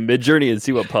this into Midjourney and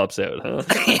see what pops out, huh?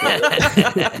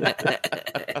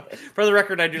 For the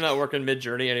record, I do not work in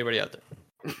Midjourney. Anybody out there?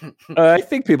 I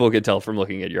think people can tell from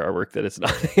looking at your artwork that it's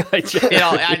not AI.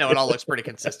 I know it all looks pretty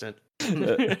consistent.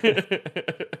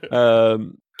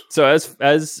 So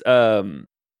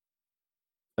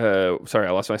sorry,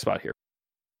 I lost my spot here.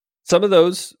 Some of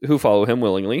those who follow him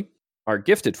willingly are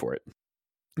gifted for it.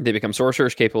 They become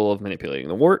sorcerers capable of manipulating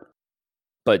the wart,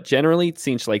 but generally,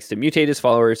 Tzeentch likes to mutate his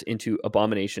followers into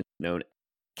abominations known as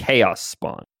chaos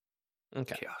spawn.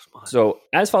 Okay. So,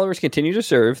 as followers continue to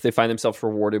serve, they find themselves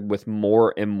rewarded with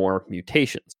more and more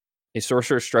mutations. A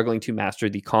sorcerer struggling to master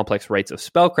the complex rites of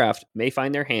spellcraft may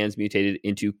find their hands mutated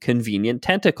into convenient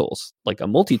tentacles, like a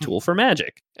multi-tool for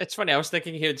magic. It's funny, I was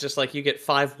thinking he would just like, you get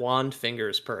 5 wand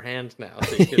fingers per hand now,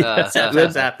 so you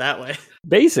can zap that way.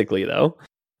 Basically, though,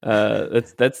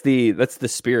 that's the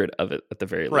spirit of it at the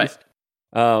very least.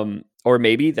 Right. Or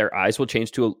maybe their eyes will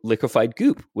change to a liquefied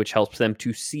goop, which helps them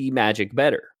to see magic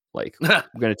better. Like, we're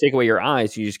going to take away your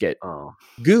eyes, you just get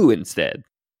goo instead.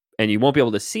 And you won't be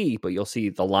able to see, but you'll see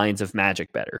the lines of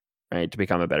magic better, right? To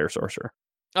become a better sorcerer.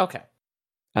 Okay.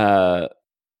 All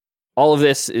of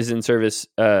this is in service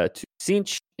to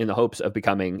Tzeentch in the hopes of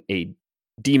becoming a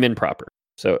demon proper.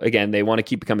 So again, they want to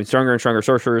keep becoming stronger and stronger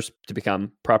sorcerers to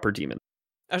become proper demons.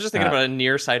 I was just thinking about a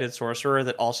nearsighted sorcerer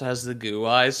that also has the goo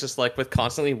eyes, just like with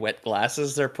constantly wet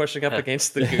glasses they're pushing up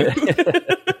against the goo.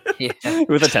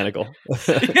 With a tentacle.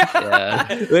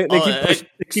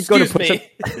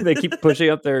 They keep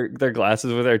pushing up their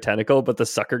glasses with their tentacle, but the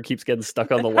sucker keeps getting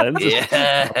stuck on the lens.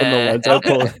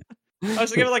 I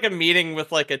was thinking of like a meeting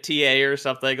with like a TA or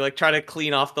something, like trying to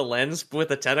clean off the lens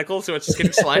with a tentacle, so it's just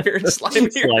getting slimier and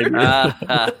slimier.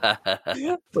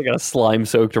 It's like a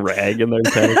slime-soaked rag in their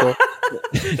tentacle.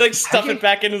 Like stuff it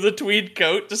back into the tweed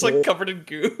coat, just like covered in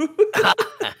goo.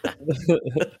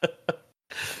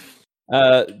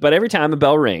 But every time a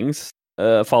bell rings,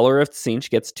 a follower of Tzeentch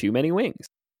gets too many wings.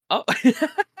 Oh.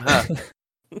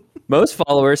 Most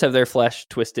followers have their flesh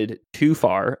twisted too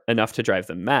far, enough to drive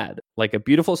them mad. Like a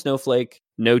beautiful snowflake,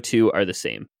 no two are the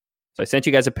same. So I sent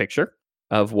you guys a picture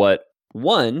of what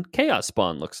one chaos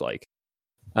spawn looks like.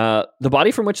 The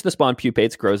body from which the spawn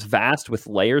pupates grows vast with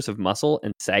layers of muscle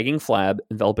and sagging flab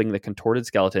enveloping the contorted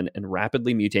skeleton and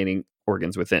rapidly mutating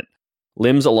organs within.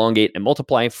 Limbs elongate and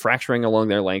multiply, fracturing along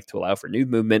their length to allow for new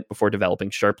movement before developing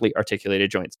sharply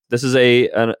articulated joints. This is a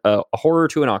horror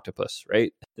to an octopus,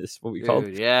 right? This is what we call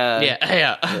it.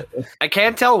 Yeah. I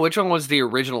can't tell which one was the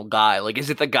original guy. Like, is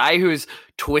it the guy who's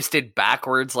twisted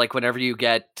backwards, like whenever you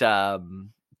get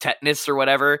tetanus or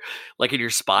whatever, like in your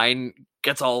spine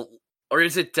gets all... Or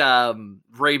is it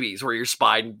rabies, where your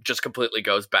spine just completely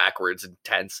goes backwards and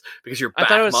tense because your back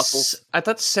muscles? I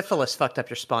thought syphilis fucked up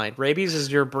your spine. Rabies is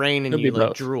your brain and you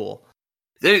like drool.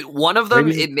 One of them,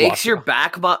 Rabies it makes your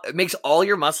back, it makes all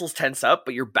your muscles tense up,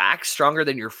 but your back's stronger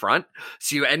than your front.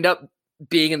 So you end up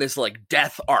being in this like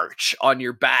death arch on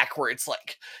your back where it's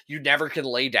like you never can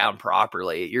lay down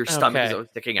properly. Your stomach is always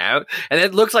sticking out. And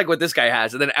it looks like what this guy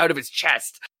has. And then out of his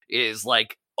chest is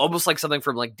like almost like something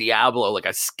from like Diablo, like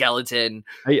a skeleton.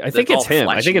 I think it's him.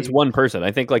 Fleshy. I think it's one person.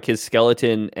 I think like his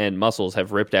skeleton and muscles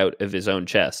have ripped out of his own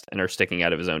chest and are sticking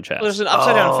out of his own chest. Well, there's an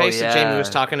upside down face that Jamie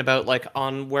was talking about, like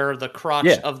on where the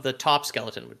crotch of the top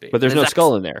skeleton would be. But there's no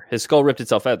skull in there. His skull ripped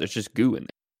itself out. There's just goo in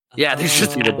there. Yeah, there's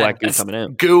just the black goo coming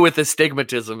out. Goo with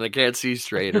astigmatism. They can't see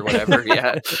straight or whatever.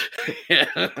 Yeah.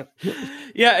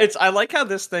 It's. I like how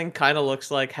this thing kind of looks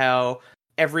like how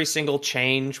every single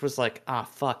change was like,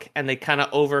 fuck, and they kind of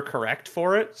overcorrect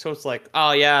for it. So it's like,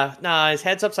 his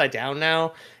head's upside down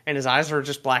now, and his eyes are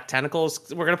just black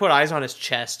tentacles. We're gonna put eyes on his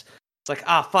chest. It's like,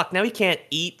 fuck, now he can't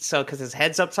eat, so because his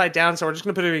head's upside down, so we're just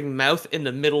gonna put a mouth in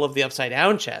the middle of the upside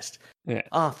down chest.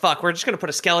 Yeah. Fuck, we're just gonna put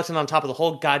a skeleton on top of the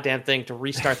whole goddamn thing to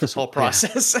restart this whole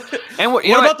process. And what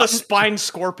about the spine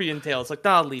scorpion tail? It's like,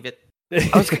 nah, leave it.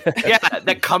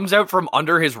 That comes out from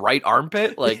under his right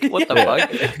armpit. Like, what the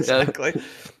fuck? Exactly.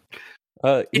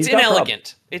 It's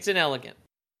inelegant. It's inelegant.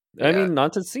 I mean,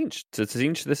 not to Tzeentch. To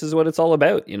Tzeentch, this is what it's all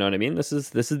about. You know what I mean? This is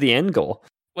the end goal.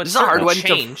 This is a hard one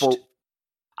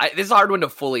this is a hard one to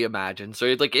fully imagine.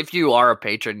 So, like, if you are a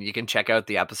patron, you can check out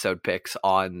the episode pics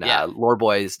on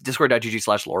Loreboys,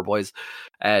 discord.gg/Loreboys,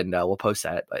 and we'll post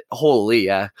that. But holy,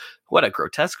 what a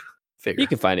grotesque figure. You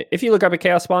can find it. If you look up at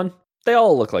Chaos Spawn, they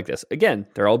all look like this. Again,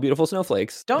 they're all beautiful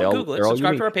snowflakes. Don't Google it.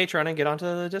 Subscribe to our Patreon and get onto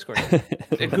the Discord.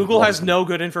 Google has no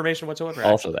good information whatsoever.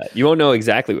 Also that. You won't know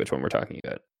exactly which one we're talking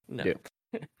about.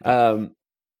 No.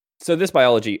 So this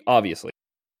biology, obviously,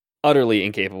 utterly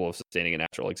incapable of sustaining a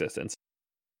natural existence.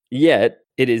 Yet,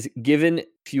 it is given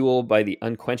fuel by the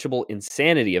unquenchable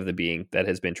insanity of the being that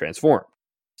has been transformed.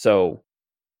 So,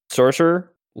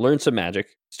 sorcerer learns some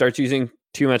magic, starts using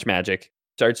too much magic,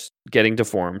 starts getting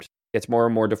deformed, gets more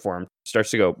and more deformed,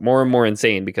 starts to go more and more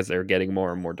insane because they're getting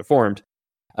more and more deformed.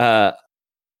 And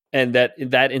that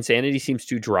insanity seems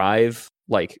to drive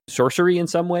like sorcery in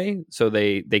some way. So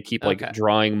they keep like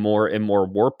drawing more and more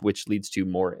warp, which leads to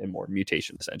more and more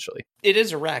mutation, essentially. It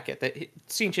is a racket.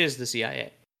 Tzeentch is the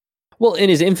CIA. Well, in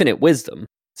his infinite wisdom,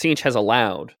 Tzeentch has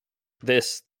allowed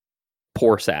this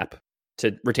poor sap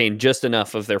to retain just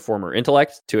enough of their former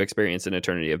intellect to experience an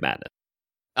eternity of madness.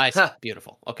 I see.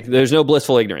 Beautiful. Okay. There's no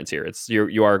blissful ignorance here. It's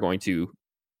you are going to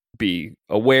be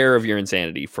aware of your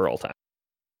insanity for all time.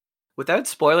 Without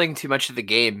spoiling too much of the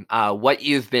game, what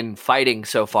you've been fighting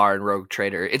so far in Rogue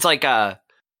Trader, it's like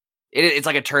it's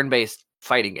like a turn-based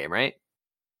fighting game, right?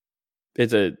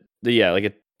 It's like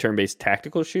a turn-based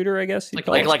tactical shooter, I guess. Like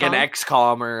an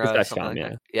XCOM or something like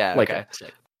that. Yeah. Like okay.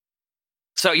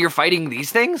 So you're fighting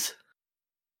these things?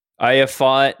 I have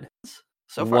fought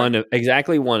so far?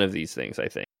 exactly one of these things, I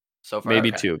think. So far,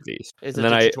 maybe two of these. Is it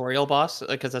the tutorial boss?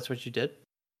 Because that's what you did?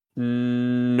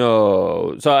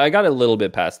 No. So I got a little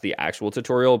bit past the actual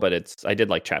tutorial, but I did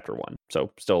like chapter 1.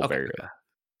 So still very good.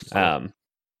 Cool.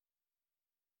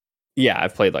 Yeah,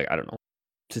 I've played like, I don't know,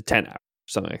 to 10 hours,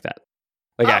 something like that.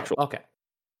 Like actual. Okay.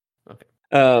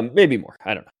 Maybe more.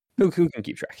 I don't know. Who can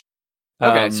keep track?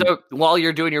 Okay, so while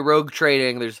you're doing your rogue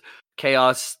trading, there's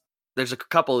chaos. There's a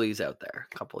couple of these out there.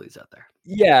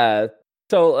 Yeah.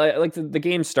 So like the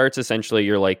game starts essentially,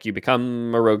 you're like, you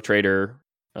become a rogue trader.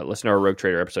 Listen to our rogue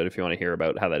trader episode if you want to hear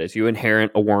about how that is. You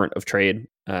inherit a warrant of trade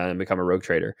and become a rogue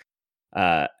trader.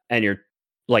 And you're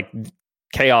like,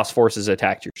 chaos forces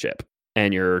attacked your ship,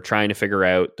 and you're trying to figure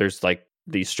out, there's like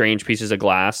these strange pieces of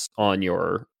glass on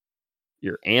your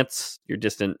aunts, your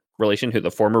distant relation, who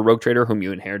the former rogue trader whom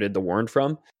you inherited the warrant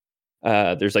from.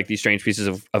 There's like these strange pieces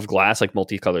of glass, like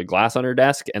multicolored glass on her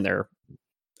desk, and they're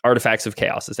artifacts of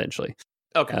chaos, essentially.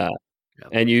 Okay.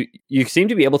 And you seem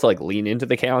to be able to like lean into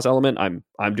the chaos element.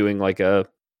 I'm doing like a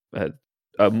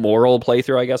a moral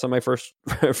playthrough, I guess, on my first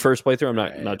playthrough.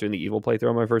 I'm not doing the evil playthrough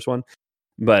on my first one,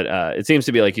 but it seems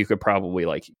to be like you could probably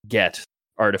like get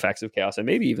artifacts of chaos and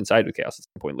maybe even side with chaos at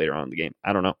some point later on in the game.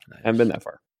 I don't know. Nice. I haven't been that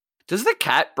far. Does the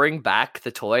cat bring back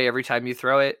the toy every time you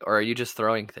throw it, or are you just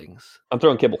throwing things? I'm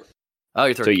throwing kibble. Oh,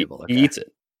 you're throwing kibble. He eats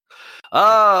it.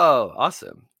 Oh,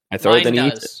 awesome. I throw it, then he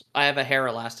eats it. I have a hair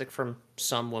elastic from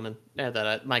some woman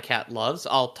that my cat loves.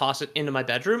 I'll toss it into my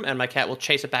bedroom, and my cat will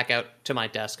chase it back out to my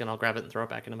desk, and I'll grab it and throw it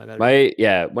back into my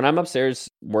bedroom. When I'm upstairs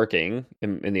working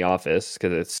in the office,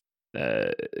 because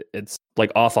it's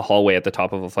like off a hallway at the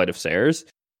top of a flight of stairs.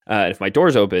 If my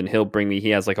door's open, he'll bring me. He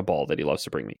has like a ball that he loves to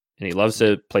bring me, and he loves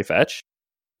to play fetch,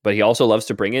 but he also loves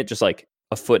to bring it just like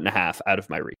a foot and a half out of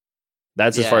my reach.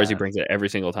 That's as far as he brings it every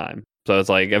single time. So it's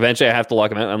like eventually I have to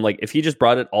lock him out. I'm like, if he just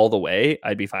brought it all the way,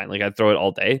 I'd be fine. Like I'd throw it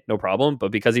all day, no problem.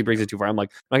 But because he brings it too far, I'm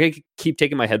like, I'm not gonna keep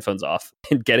taking my headphones off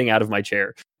and getting out of my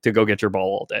chair to go get your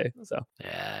ball all day. So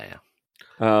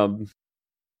so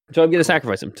I'm gonna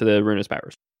sacrifice him to the ruinous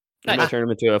powers. I'm gonna turn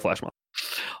him into a flesh moth.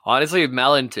 Honestly,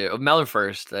 Melon too. Melon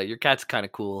first. Your cat's kind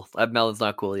of cool. Melon's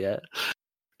not cool yet.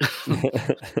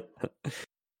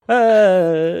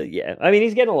 Yeah. I mean,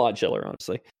 he's getting a lot chiller.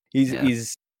 Honestly,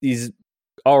 he's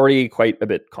already quite a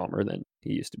bit calmer than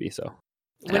he used to be. So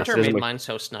Winter made mine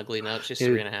so snuggly now. She's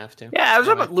 3.5 too. Yeah, I was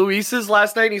talking about Luis's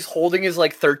last night. And he's holding his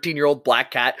like 13-year-old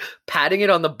black cat, patting it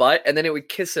on the butt, and then it would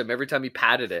kiss him every time he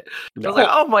patted it. I was like,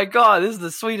 oh my god, this is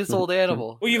the sweetest old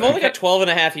animal. Well, you've only got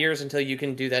 12.5 years until you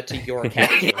can do that to your cat.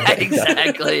 Yeah,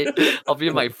 exactly. I'll be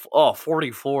in my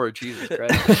 44. Jesus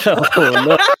Christ.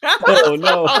 Oh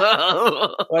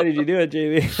no! Why did you do it,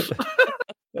 Jamie?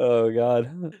 Oh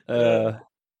god.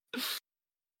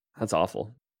 That's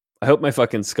awful. I hope my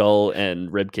fucking skull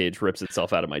and rib cage rips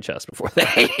itself out of my chest before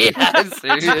that. Yeah,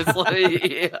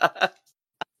 seriously.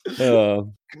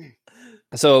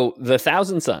 So the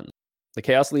Thousand Sons, the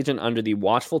Chaos Legion under the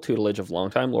watchful tutelage of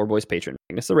longtime Lore Boys patron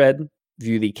Magnus the Red,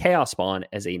 view the Chaos Spawn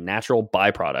as a natural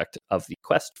byproduct of the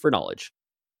quest for knowledge.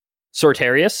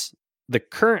 Sortarius, the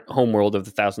current homeworld of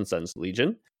the Thousand Sons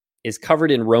Legion, is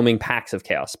covered in roaming packs of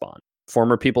Chaos Spawn,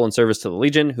 former people in service to the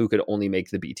Legion who could only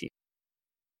make the B team.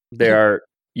 They are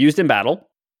used in battle.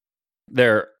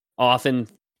 They're often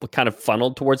kind of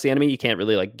funneled towards the enemy. You can't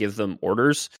really like give them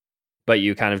orders, but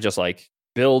you kind of just like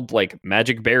build like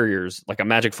magic barriers, like a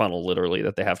magic funnel, literally,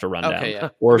 that they have to run down. Yeah.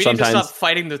 Or we sometimes need to stop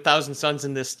fighting the Thousand Sons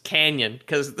in this canyon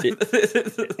because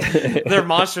their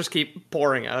monsters keep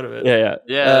pouring out of it. Yeah.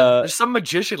 There's some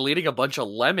magician leading a bunch of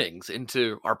lemmings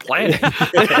into our planet.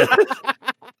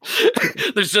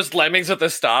 There's just lemmings with the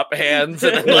stop hands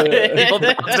and then people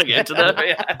bouncing into them.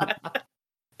 Yeah.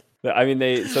 I mean,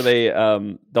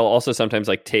 they'll also sometimes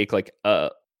like take like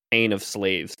a chain of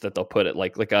slaves that they'll put it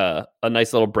like a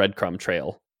nice little breadcrumb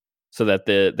trail, so that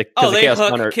the they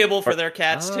hook kibble for their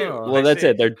cats too. Well, that's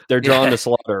it. They're drawn to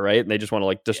slaughter, right? And they just want to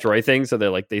like destroy things. So they're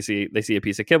like they see a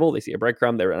piece of kibble, they see a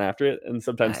breadcrumb, they run after it, and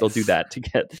sometimes they'll do that to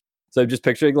get. So I'm just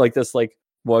picturing like this like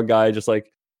one guy just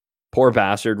like. Poor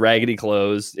bastard, raggedy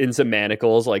clothes, in some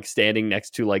manacles, like standing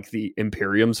next to like the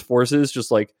Imperium's forces,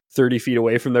 just like 30 feet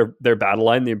away from their battle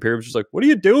line. The Imperium's just like, "What are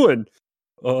you doing?"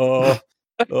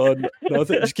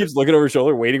 Nothing. Just keeps looking over his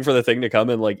shoulder, waiting for the thing to come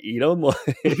and like eat him.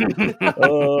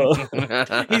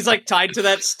 He's like tied to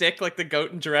that stick, like the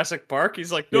goat in Jurassic Park.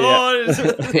 He's like, "No."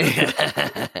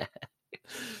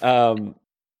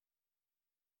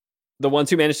 The ones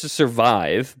who manage to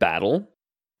survive battle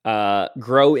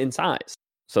grow in size.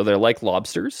 So they're like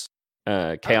lobsters.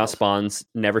 Chaos spawns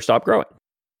never stop growing.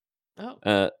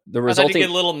 The resulting I thought he'd get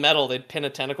a little medal. They'd pin a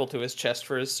tentacle to his chest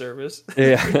for his service.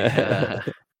 Yeah.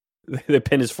 They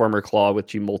pin his former claw,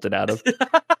 which he molted out of.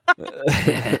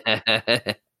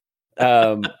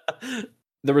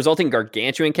 The resulting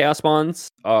gargantuan chaos spawns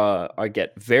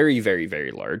get very, very,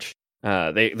 very large.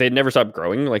 They never stop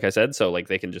growing, like I said. So like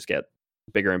they can just get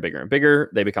bigger and bigger and bigger.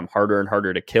 They become harder and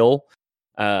harder to kill.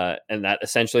 And that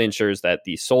essentially ensures that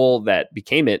the soul that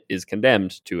became it is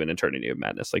condemned to an eternity of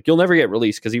madness. Like you'll never get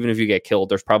released because even if you get killed,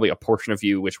 there's probably a portion of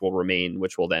you which will remain,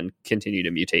 which will then continue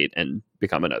to mutate and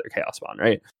become another chaos spawn,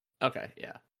 right? Okay,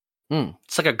 yeah.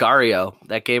 It's like a Gario,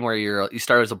 that game where you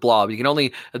start as a blob. You can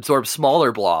only absorb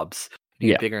smaller blobs.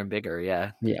 You get bigger and bigger,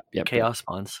 yeah. Chaos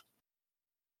spawns.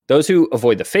 Those who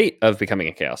avoid the fate of becoming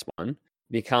a chaos spawn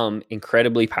become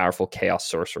incredibly powerful chaos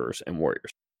sorcerers and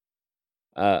warriors.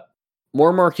 More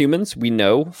and more humans, we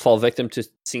know, fall victim to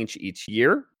Tzeentch each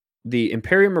year. The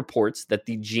Imperium reports that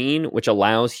the gene which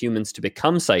allows humans to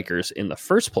become psychers in the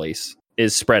first place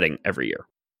is spreading every year.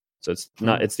 So it's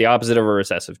not. It's the opposite of a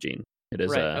recessive gene. It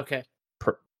is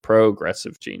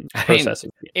Progressive gene.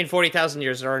 Processing gene. In 40,000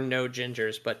 years, there are no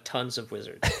gingers, but tons of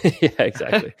wizards. Yeah,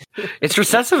 exactly. It's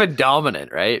recessive and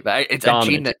dominant, right? It's Dominant.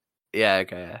 a gene that. Yeah.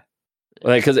 Okay.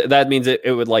 Yeah. Because that means it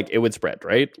would spread,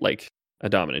 right? Like a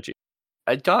dominant gene.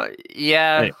 I don't.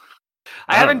 Yeah. Anyway,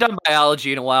 I haven't done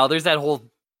biology in a while. There's that whole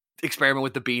experiment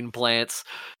with the bean plants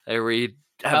where you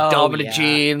have dominant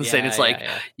genes, and it's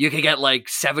you can get like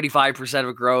 75%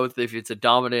 of growth if it's a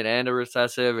dominant and a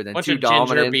recessive, and then bunch two of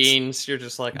ginger dominants. beans. You're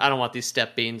just like, I don't want these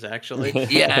step beans. Actually,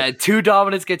 Yeah, two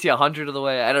dominants gets you 100 of the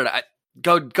way. I don't know.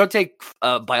 Go take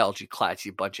a biology class,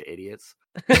 you bunch of idiots.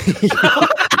 Yeah,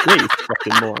 you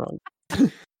fucking moron.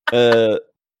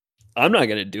 I'm not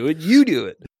gonna do it. You do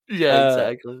it. Yeah,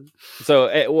 exactly.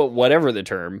 So, whatever the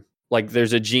term, like,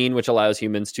 there's a gene which allows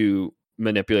humans to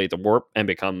manipulate the warp and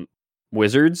become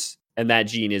wizards, and that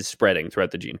gene is spreading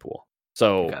throughout the gene pool.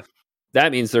 So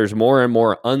that means there's more and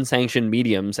more unsanctioned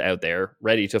mediums out there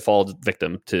ready to fall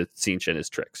victim to Tzeentch and his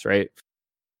tricks, right?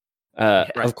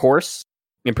 Of course,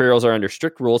 Imperials are under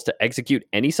strict rules to execute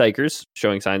any psychers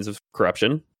showing signs of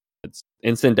corruption. It's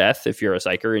instant death if you're a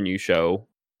psyker and you show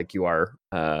like you are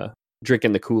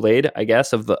drinking the Kool-Aid, I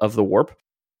guess, of the warp.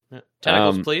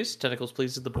 Tentacles, please. Tentacles,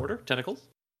 please, at the border. Tentacles.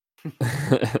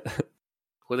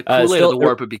 Well, the Kool-Aid of the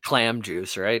warp would be clam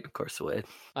juice, right? Of course it would.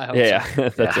 I hope so. Yeah,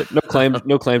 that's it. No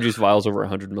clam juice vials over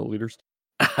 100 milliliters.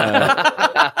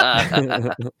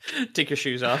 Take your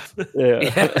shoes off. Yeah.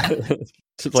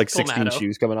 It's like 16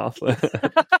 shoes coming off.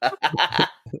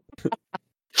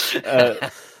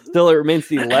 Still, it remains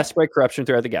the less spread corruption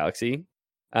throughout the galaxy.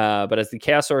 But as the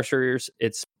Chaos Sorcerers,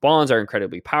 its spawns are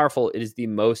incredibly powerful. It is the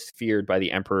most feared by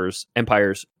the Empire's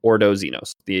Ordo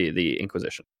Xenos, the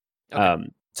Inquisition. Okay.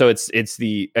 So it's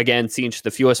the, again, Tzeentch,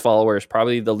 the fewest followers,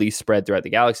 probably the least spread throughout the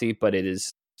galaxy, but it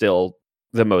is still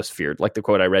the most feared. Like the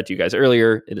quote I read to you guys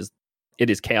earlier, it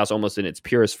is chaos almost in its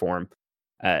purest form,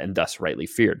 and thus rightly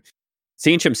feared.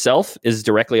 Tzeentch himself is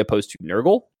directly opposed to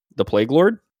Nurgle, the Plague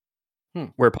Lord,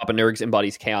 where Papa Nurgs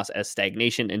embodies chaos as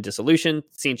stagnation and dissolution.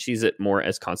 Tzeentch sees it more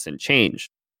as constant change.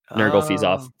 Nurgle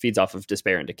feeds off of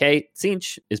despair and decay.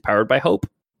 Tzeentch is powered by hope,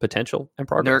 potential, and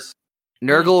progress.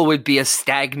 Nurgle would be a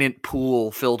stagnant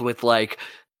pool filled with like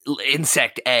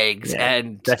insect eggs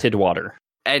and fetid water.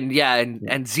 And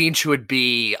Tzeentch would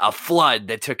be a flood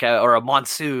that took out, or a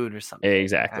monsoon or something.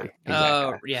 Exactly.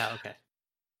 Oh, yeah,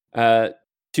 okay.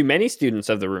 To many students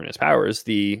of the Ruinous Powers,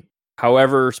 the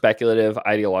however speculative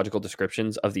ideological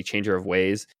descriptions of the Changer of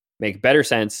Ways make better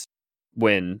sense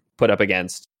when put up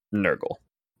against Nurgle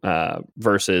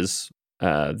versus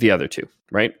the other two,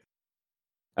 right?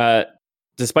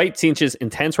 Despite Tzeentch's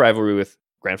intense rivalry with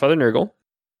Grandfather Nurgle,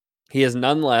 he is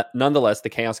nonetheless the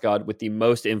Chaos God with the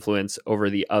most influence over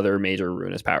the other major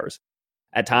Ruinous Powers.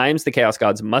 At times, the Chaos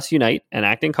Gods must unite and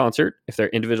act in concert if their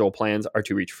individual plans are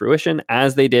to reach fruition,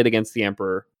 as they did against the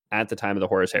Emperor at the time of the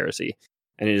Horus Heresy.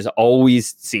 And it is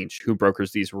always Tzeentch who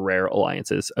brokers these rare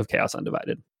alliances of Chaos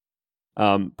Undivided.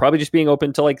 Probably just being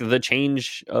open to like the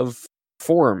change of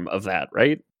form of that,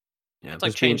 right? Yeah, it's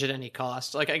like change at any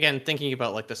cost. Like, again, thinking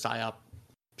about like the PSYOP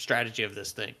strategy of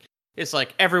this thing. It's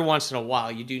like every once in a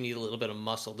while you do need a little bit of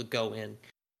muscle to go in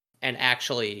and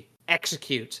actually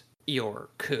execute your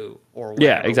coup or whatever,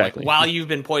 yeah, exactly. like, while you've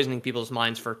been poisoning people's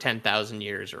minds for 10,000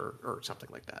 years or something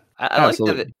like that. I like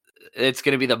that it's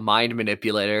going to be the mind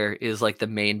manipulator is like the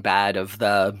main bad of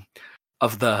the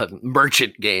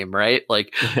merchant game, right?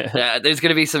 Like there's going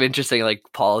to be some interesting like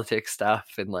politics stuff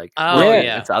and like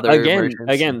it's other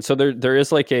again. So there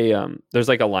is like a there's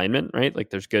like alignment, right?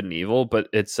 Like there's good and evil, but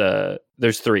it's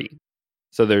there's three.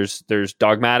 So there's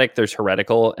dogmatic, there's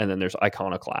heretical, and then there's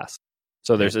iconoclast.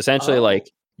 So there's essentially like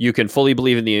you can fully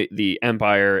believe in the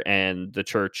Empire and the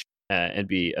Church and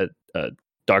be a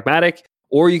dogmatic,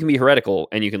 or you can be heretical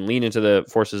and you can lean into the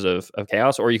forces of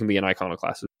chaos, or you can be an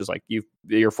iconoclast, which is like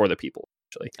you're for the people.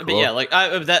 Cool. But yeah, like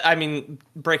I mean,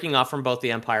 breaking off from both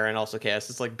the Empire and also chaos,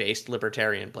 it's like based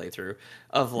libertarian playthrough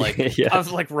of like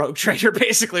of like Rogue Trader,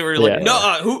 basically, where you're like,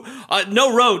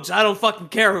 no roads, I don't fucking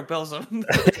care who builds them.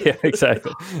 Yeah,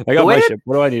 exactly. I got my ship.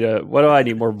 What do I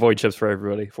need more void chips for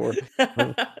everybody for?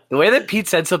 The way that Pete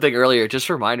said something earlier just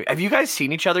reminded me. Have you guys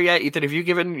seen each other yet, Ethan? Have you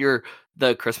given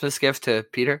the Christmas gift to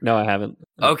Peter? No, I haven't.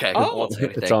 Okay,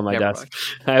 it's on my desk.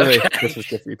 I have a Christmas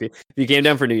gift for you, Pete. If you came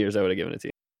down for New Year's, I would have given it to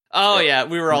you. Oh yeah,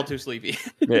 we were all too sleepy.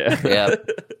 Yeah.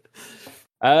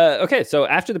 Okay, so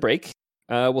after the break,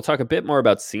 we'll talk a bit more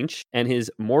about Tzeentch and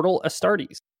his mortal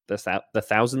Astartes, the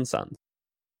Thousand Sons.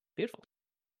 Beautiful.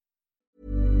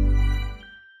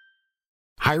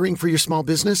 Hiring for your small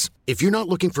business? If you're not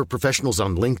looking for professionals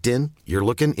on LinkedIn, you're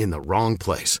looking in the wrong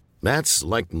place. That's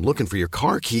like looking for your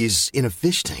car keys in a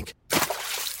fish tank.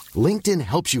 LinkedIn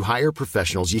helps you hire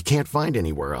professionals you can't find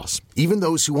anywhere else, even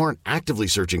those who aren't actively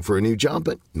searching for a new job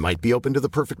but might be open to the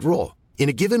perfect role. In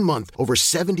a given month, over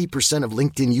 70% of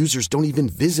LinkedIn users don't even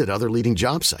visit other leading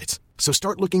job sites. So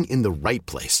start looking in the right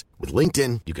place. With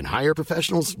LinkedIn, you can hire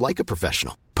professionals like a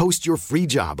professional. Post your free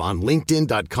job on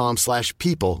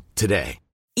linkedin.com/people today.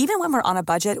 Even when we're on a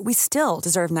budget, we still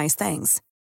deserve nice things.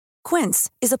 Quince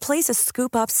is a place to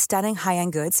scoop up stunning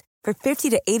high-end goods for 50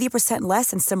 to 80%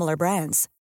 less than similar brands.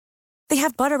 They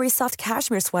have buttery soft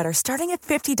cashmere sweaters starting at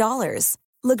 $50,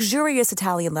 luxurious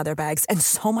Italian leather bags, and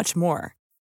so much more.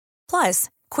 Plus,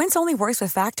 Quince only works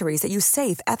with factories that use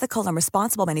safe, ethical, and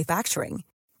responsible manufacturing.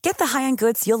 Get the high-end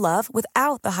goods you'll love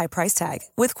without the high price tag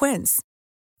with Quince.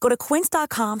 Go to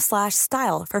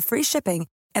quince.com/style for free shipping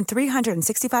and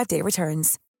 365-day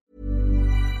returns.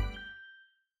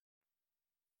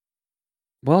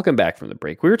 Welcome back from the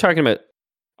break. We were talking about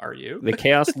Are you? the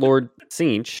Chaos Lord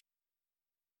Tzeentch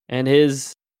and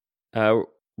his why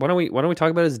don't we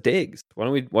talk about his digs? Why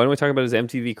don't we talk about his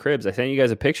MTV cribs? I sent you guys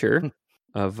a picture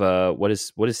of what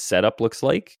his setup looks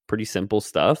like. Pretty simple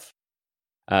stuff.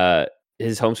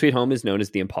 His home sweet home is known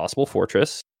as the Impossible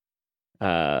Fortress.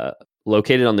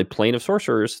 Located on the Plane of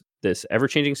Sorcerers, this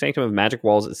ever-changing sanctum of magic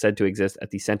walls is said to exist at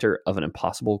the center of an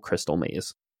impossible crystal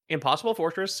maze. Impossible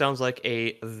Fortress sounds like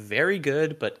a very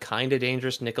good but kind of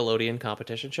dangerous Nickelodeon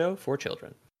competition show for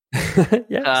children.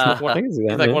 Yeah, Like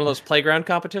one of those playground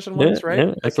competition ones, right?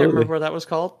 Yeah, I can't remember what that was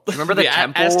called. Remember the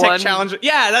temple Aztec one? Challenge?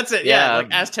 Yeah, that's it. Yeah, Yeah.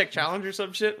 like Aztec Challenge or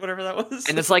some shit, whatever that was.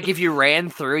 And it's like if you ran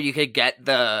through, you could get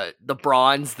the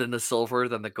bronze, then the silver,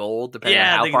 then the gold, depending on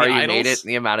how far you made it and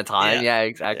the amount of time. Yeah,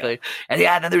 exactly.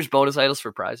 Yeah. And then there's bonus idols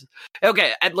for prizes.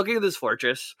 Okay, and looking at this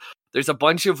fortress, there's a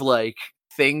bunch of like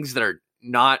things that are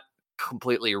not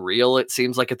completely real, it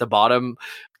seems like, at the bottom,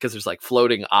 because there's like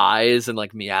floating eyes and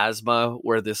like miasma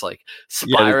where this like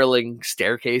spiraling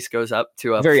staircase goes up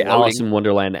to a very floating... Alice in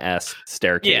Wonderland-esque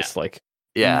staircase,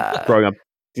 throwing up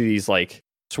these like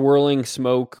swirling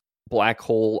smoke black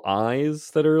hole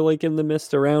eyes that are like in the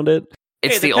mist around it.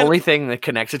 It's the only thing that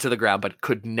connects it to the ground, but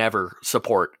could never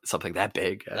support something that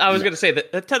big. I was going to say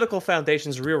that the technical foundation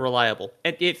is real reliable.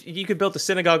 And if you could build a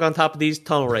synagogue on top of these,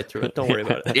 tunnel right through it. Don't worry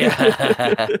about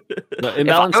it.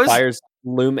 Imbalanced spires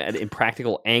loom at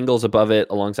impractical angles above it,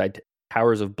 alongside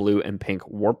towers of blue and pink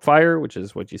warp fire, which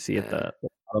is what you see at the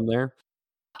bottom there.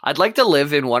 I'd like to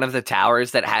live in one of the towers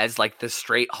that has like the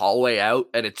straight hallway out,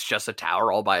 and it's just a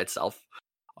tower all by itself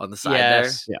on the side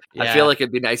there. Yeah. I feel like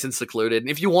it'd be nice and secluded.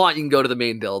 And if you want, you can go to the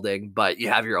main building, but you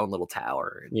have your own little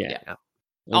tower.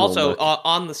 Also,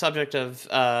 on the subject of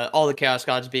all the Chaos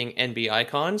Gods being NB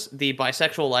icons, the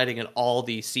bisexual lighting and all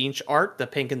the Tzeentch art, the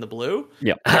pink and the blue,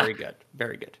 very good.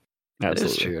 Very good. Absolutely.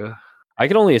 That's true. I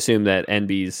can only assume that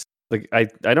NB's like I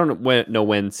don't know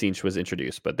when Tzeentch was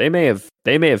introduced, but they may have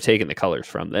taken the colors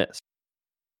from this.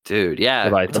 Dude, yeah.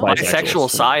 The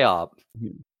bisexual psyop.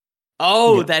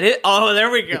 Oh, that is. Oh, there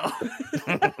we go.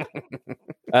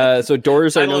 So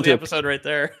doors are known to episode right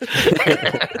there.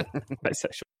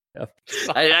 Bisexual. Yeah.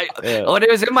 When it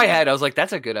was in my head, I was like,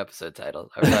 "That's a good episode title."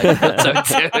 I was like, "That's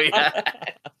so too." Yeah.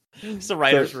 It's the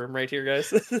writer's room right here,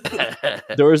 guys.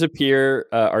 Doors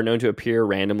are known to appear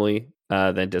randomly,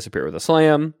 then disappear with a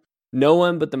slam. No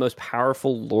one but the most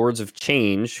powerful Lords of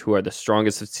Change, who are the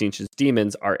strongest of Tzeentch's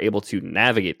demons, are able to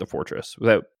navigate the fortress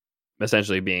without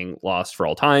essentially being lost for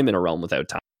all time in a realm without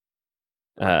time.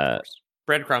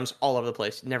 Breadcrumbs all over the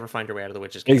place. Never find your way out of the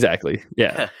witch's cave. Exactly.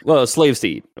 Yeah. Well, slave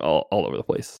seed all over the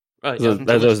place. Oh, yeah.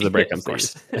 Those are the breadcrumb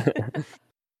things.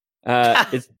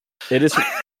 It is.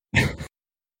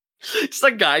 Just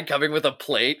a guy coming with a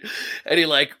plate, and he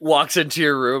like walks into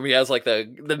your room. He has like the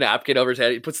napkin over his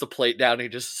head. He puts the plate down. And he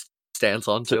just stands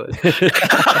onto it.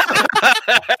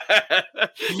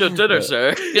 Your dinner,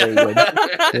 sir.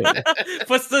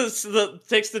 Puts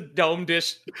takes the dome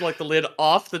dish, like the lid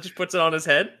off, that just puts it on his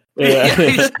head. Yeah.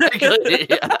 Exactly.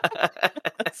 Yeah.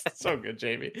 So good,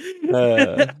 Jamie.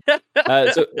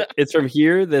 So it's from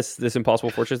here, this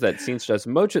impossible fortress, that Tzeentch does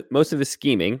most of his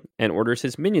scheming and orders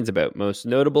his minions about. Most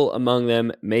notable among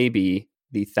them may be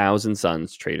the Thousand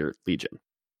Sons Traitor Legion.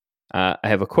 I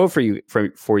have a quote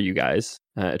for you guys,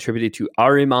 attributed to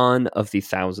Ahriman of the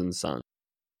Thousand Sons.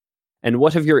 And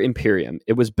what of your Imperium?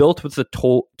 It was built with the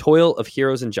toil of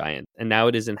heroes and giants, and now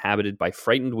it is inhabited by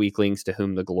frightened weaklings to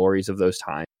whom the glories of those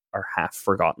times are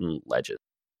half-forgotten legends.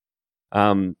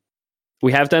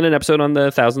 We have done an episode on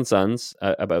the Thousand Sons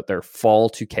about their fall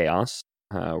to chaos.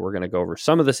 We're going to go over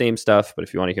some of the same stuff, but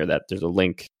if you want to hear that, there's a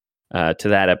link to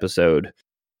that episode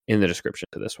in the description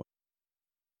to this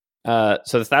one.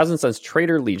 So the Thousand Sons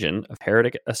Traitor Legion of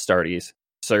Heretic Astartes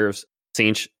serves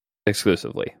Tzeentch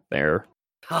exclusively. They're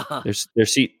There's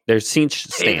Tzeentch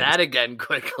Say stands. that again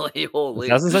quickly. Holy.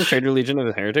 Thousand Sons Trader Legion of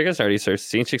the Heretic Authority serves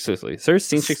Tzeentch exclusively. Serves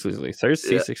Tzeentch exclusively. Serves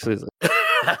Tzeentch exclusively.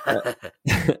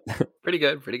 Pretty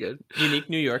good. Unique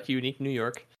New York.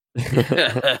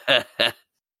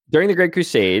 During the Great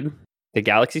Crusade, the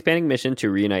galaxy-spanning mission to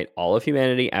reunite all of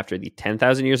humanity after the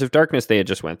 10,000 years of darkness they had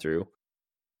just went through,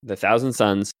 the Thousand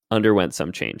Sons underwent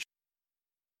some change.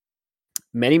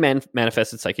 Many men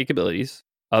manifested psychic abilities.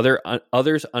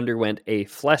 Others underwent a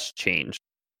flesh change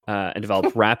and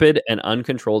developed rapid and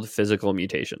uncontrolled physical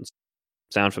mutations.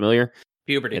 Sound familiar?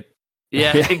 Puberty.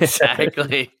 Yeah,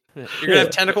 exactly. You're gonna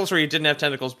have tentacles where you didn't have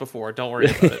tentacles before. Don't worry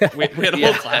about it. We had a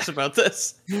whole class about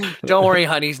this. Don't worry,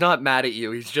 honey. He's not mad at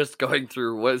you. He's just going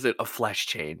through, what is it, a flesh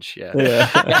change. Yeah.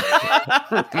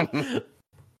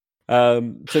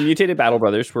 So mutated battle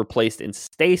brothers were placed in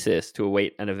stasis to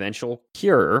await an eventual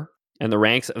cure, and the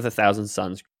ranks of the Thousand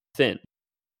Sons grew thin.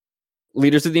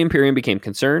 Leaders of the Imperium became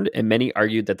concerned, and many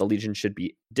argued that the Legion should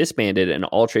be disbanded and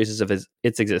all traces of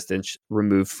its existence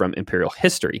removed from Imperial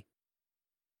history.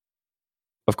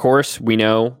 Of course, we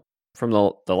know from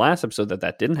the last episode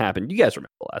that didn't happen. You guys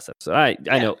remember the last episode.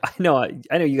 I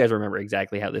know you guys remember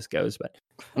exactly how this goes, but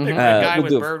the guy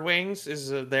with bird wings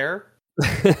is there.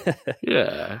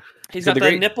 Yeah, he's got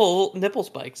the nipple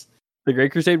spikes. The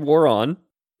Great Crusade wore on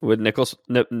with nickel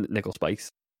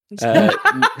spikes,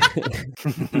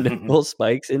 nipple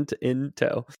spikes in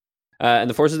tow, and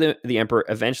the forces of the Emperor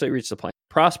eventually reached the planet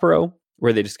Prospero,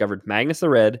 where they discovered Magnus the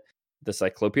Red, the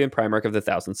Cyclopean Primarch of the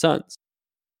Thousand Sons.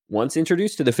 Once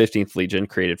introduced to the 15th Legion,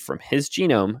 created from his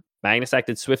genome, Magnus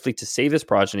acted swiftly to save his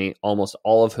progeny, almost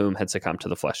all of whom had succumbed to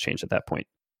the flesh change at that point.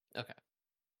 Okay.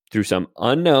 Through some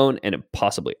unknown and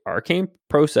possibly arcane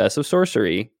process of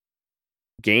sorcery,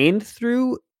 gained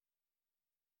through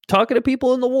talking to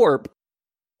people in the warp,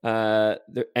 there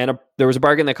was a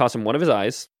bargain that cost him one of his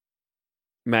eyes.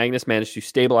 Magnus managed to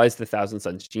stabilize the Thousand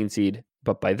Sons gene seed,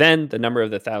 but by then, the number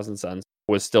of the Thousand Sons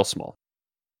was still small.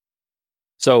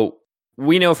 So,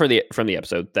 we know from the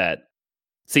episode that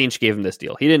Tzeentch gave him this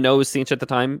deal. He didn't know it was Tzeentch at the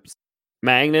time.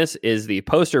 Magnus is the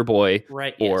poster boy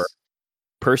for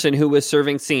person who was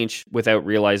serving Tzeentch without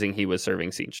realizing he was serving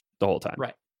Tzeentch the whole time.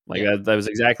 Right. That was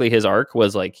exactly his arc,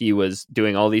 was like he was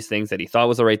doing all these things that he thought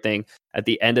was the right thing. At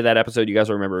the end of that episode, you guys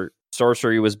remember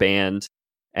sorcery was banned,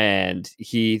 and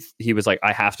he was like,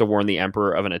 I have to warn the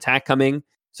Emperor of an attack coming.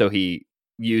 So he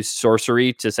used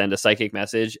sorcery to send a psychic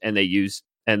message, and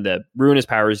the ruinous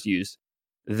powers used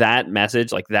that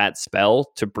message, like that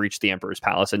spell, to breach the Emperor's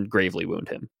palace and gravely wound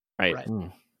him. Right.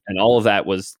 And all of that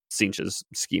was Tzeentch's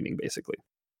scheming, basically.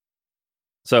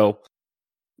 So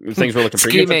things were looking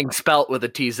pretty good. Scheming spelt with a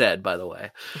TZ, by the way.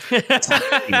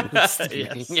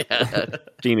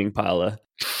 Scheming Pala.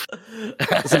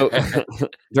 So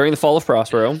during the fall of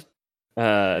Prospero,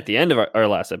 at the end of our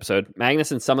last episode,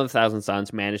 Magnus and some of the Thousand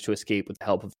Sons managed to escape with the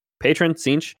help of patron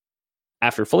Tzeentch.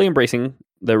 After fully embracing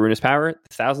the ruinous power,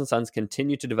 the Thousand Sons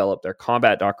continued to develop their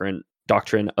combat doctrine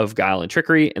of guile and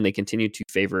trickery, and they continued to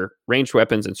favor ranged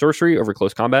weapons and sorcery over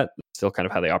close combat. That's still kind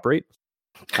of how they operate.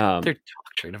 Their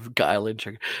doctrine of guile and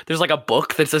trickery. There's like a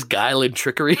book that says guile and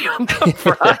trickery on the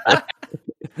front.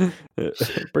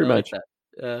 Pretty much.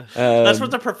 That's what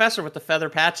the professor with the feather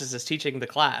patches is teaching the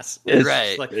class.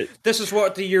 Right. Like, this is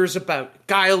what the year's about: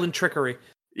 guile and trickery.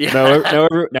 Yeah. Now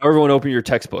everyone open your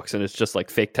textbooks, and it's just like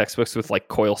fake textbooks with like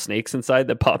coil snakes inside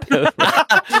that pop out.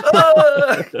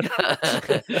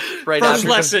 Right. First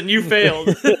lesson, you failed.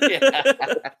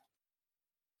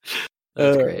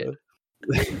 That's great.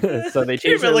 So they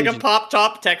changed like a pop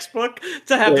top textbook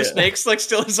to have the snakes like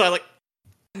still inside, like.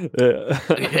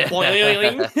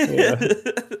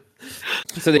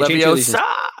 So they changed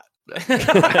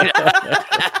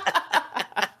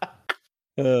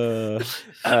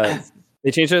they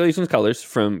changed their legion's colors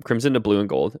from crimson to blue and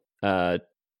gold.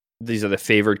 These are the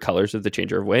favored colors of the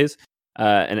Changer of Ways,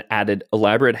 and added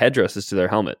elaborate headdresses to their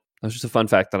helmet. That's just a fun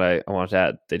fact that I wanted to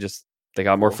add. They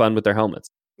got more fun with their helmets.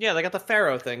 Yeah, they got the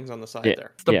pharaoh things on the side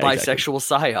there. It's the bisexual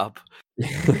psyop.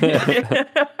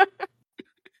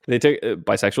 They took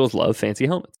bisexuals love fancy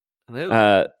helmets.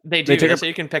 They do. So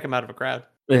you can pick them out of a crowd.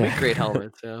 Great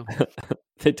helmets. Yeah.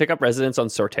 They took up residence on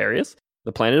Sortarius,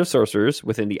 the planet of sorcerers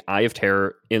within the Eye of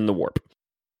Terror in the warp.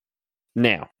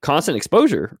 Now, constant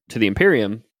exposure to the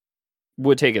Imperium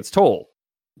would take its toll.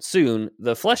 Soon,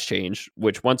 the flesh change,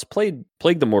 which once plagued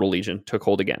the Mortal Legion, took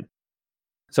hold again.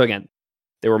 So again,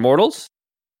 they were mortals.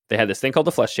 They had this thing called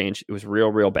the flesh change. It was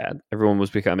real bad. Everyone was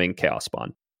becoming chaos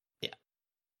spawn. Yeah.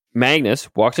 Magnus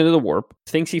walks into the warp,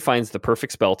 thinks he finds the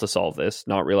perfect spell to solve this,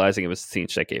 not realizing it was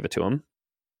Tzeentch that gave it to him.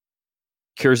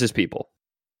 Cures his people.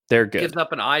 They're good. Gives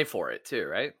up an eye for it too,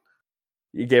 right?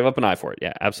 He gave up an eye for it.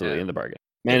 Yeah, absolutely, in the bargain.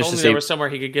 If Managed only to there save, was somewhere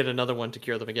he could get another one to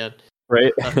cure them again.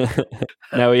 right?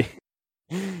 Now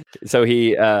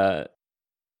he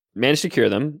managed to cure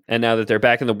them, and now that they're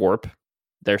back in the warp,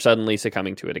 they're suddenly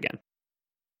succumbing to it again.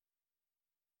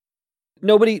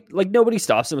 Nobody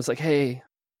stops them. It's like, hey,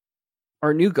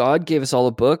 our new god gave us all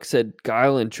a book, said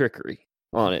guile and trickery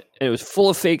on it, and it was full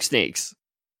of fake snakes.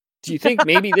 Do you think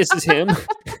maybe this is him?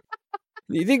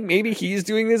 Do you think maybe he's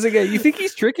doing this again? You think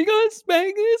he's tricking us,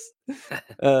 Magnus?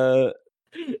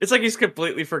 It's like he's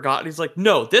completely forgotten. He's like,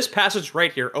 no, this passage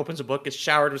right here opens a book, is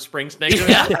showered with spring snakes.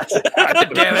 God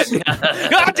damn it!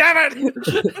 God damn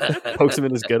it! Pokes him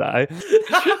in his good eye.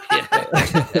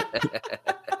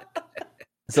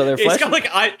 So their He's flesh. got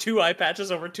like 2 eye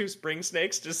patches over 2 spring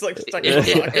snakes, just like stuck in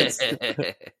his pockets.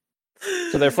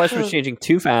 So their flesh was changing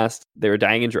too fast. They were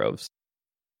dying in droves.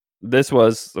 This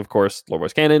was, of course, Lord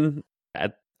Wars canon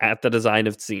at the design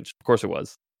of Tzeentch. Of course it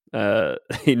was.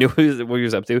 He knew what he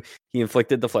was up to. He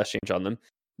inflicted the flesh change on them,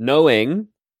 knowing,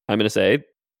 I'm going to say,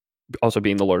 also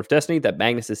being the Lord of Destiny, that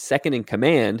Magnus' second in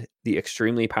command, the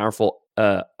extremely powerful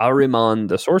Ahriman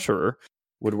the Sorcerer,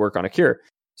 would work on a cure.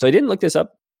 So I didn't look this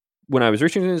up when I was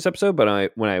researching this episode,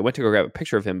 but when I went to go grab a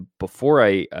picture of him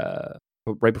right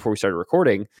before we started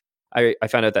recording, I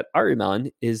found out that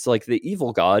Ahriman is like the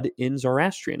evil god in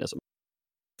Zoroastrianism.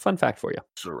 Fun fact for you.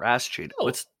 Zoroastrian.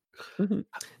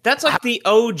 That's like the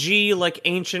OG like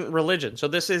ancient religion. So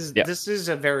this is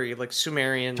a very like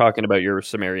Sumerian. Talking about your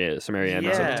Sumerian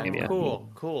Mesopotamia.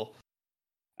 Cool.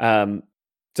 So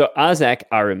Azak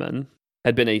Ahriman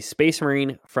had been a space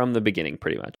marine from the beginning,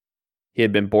 pretty much. He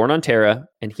had been born on Terra,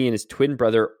 and he and his twin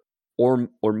brother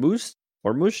Ormusht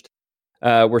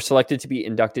were selected to be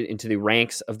inducted into the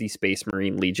ranks of the Space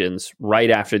Marine Legions right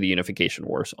after the Unification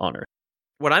Wars on Earth.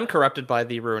 When I'm corrupted by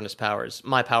the ruinous powers,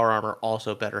 my power armor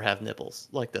also better have nipples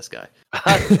like this guy.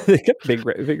 They got big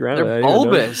round. They're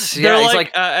bulbous. Yeah, they're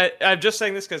like I'm just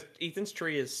saying this because Ethan's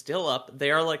tree is still up.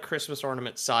 They are like Christmas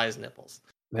ornament size nipples.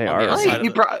 They are.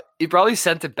 He probably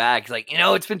sent it back. He's like,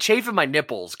 it's been chafing my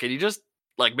nipples. Can you just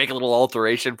like make a little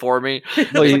alteration for me?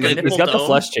 Well, he's got the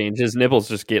flesh change. His nipples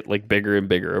just get like bigger and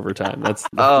bigger over time. That's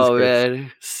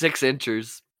man, 6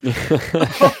 inches.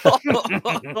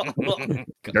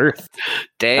 Girth.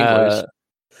 Danglers.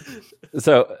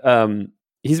 So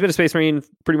he's been a space marine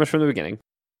pretty much from the beginning.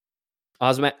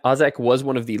 Ozak was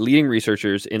one of the leading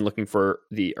researchers in looking for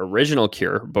the original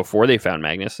cure before they found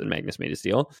Magnus, and Magnus made his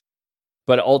deal.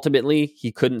 But ultimately,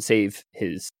 he couldn't save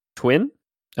his twin,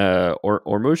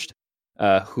 Ormusht,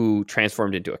 who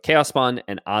transformed into a Chaos Spawn,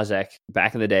 and Ozak,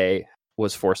 back in the day,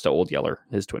 was forced to Old Yeller,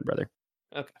 his twin brother.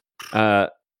 Okay.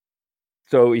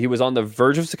 So he was on the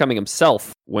verge of succumbing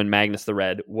himself when Magnus the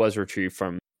Red was retrieved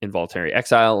from involuntary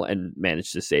exile and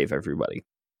managed to save everybody.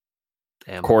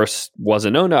 Damn. Of course,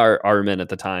 wasn't known to Ahriman at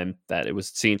the time that it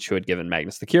was Tzeentch who had given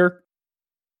Magnus the cure.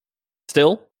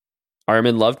 Still,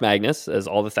 Ahriman loved Magnus, as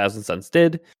all the Thousand Sons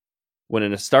did. When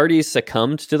an Astartes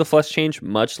succumbed to the flesh change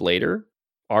much later,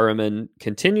 Ahriman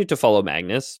continued to follow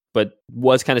Magnus, but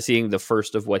was kind of seeing the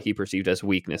first of what he perceived as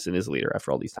weakness in his leader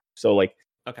after all these times. So,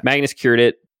 Magnus cured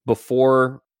it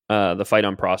before the fight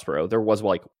on Prospero. There was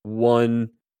one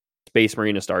Space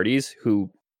Marine Astartes who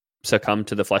succumbed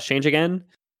to the flesh change again,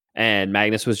 and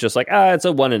Magnus was just like, it's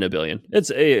a 1 in a billion.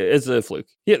 It's a fluke.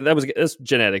 Yeah, that's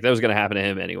genetic. That was going to happen to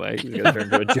him anyway. He's going to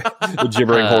turn into a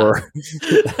gibbering horror.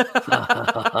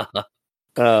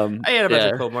 I had a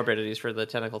bunch of comorbidities for the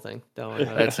tentacle thing. Don't worry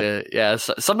about That's it. Yeah.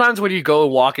 So, sometimes when you go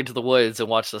and walk into the woods and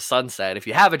watch the sunset, if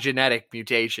you have a genetic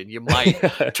mutation, you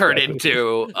might turn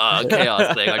into a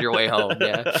chaos thing on your way home.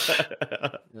 Yeah.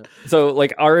 So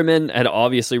Ahriman had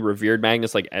obviously revered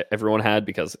Magnus, like everyone had,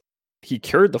 because he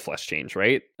cured the flesh change,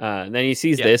 right? And then he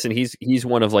sees this, and he's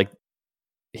one of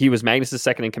he was Magnus'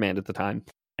 second in command at the time,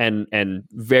 and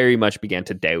very much began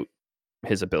to doubt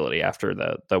his ability after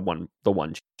the one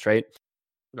change, right?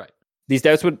 Right. These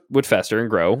doubts would fester and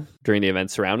grow during the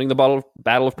events surrounding the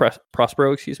Battle of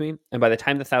Prospero, and by the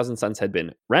time the Thousand Sons had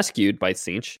been rescued by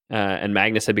Tzeentch, and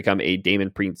Magnus had become a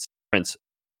Daemon Prince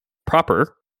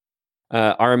proper,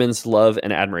 Ahriman's love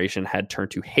and admiration had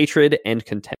turned to hatred and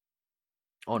contempt.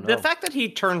 Oh no! The fact that he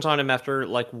turns on him after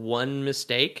one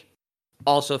mistake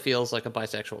also feels like a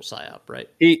bisexual psyop, right?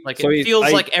 It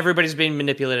feels like everybody's being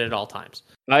manipulated at all times.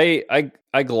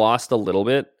 I glossed a little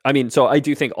bit. I mean, so I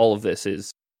do think all of this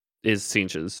is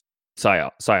Tzeentch's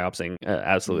psyopsing.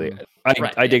 Absolutely.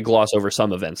 I did gloss over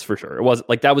some events for sure. It was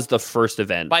that was the first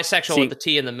event. Bisexual with the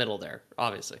T in the middle there,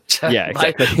 obviously. Yeah,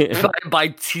 exactly. by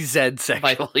TZ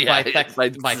sexual.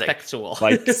 Bisexual.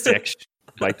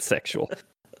 Bisexual.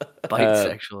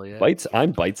 Bisexual, yeah.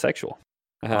 I'm bisexual.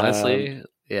 Honestly,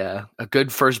 Yeah, a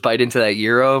good first bite into that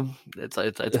gyro. That's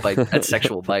bite. That's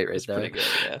sexual bite right there. Pretty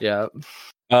good, yeah.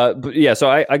 But yeah, so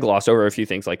I glossed over a few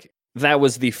things. Like that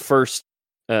was the first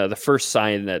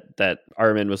sign that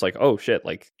Armin was like, oh shit,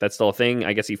 like that's still a thing.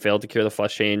 I guess he failed to cure the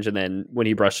flesh change, and then when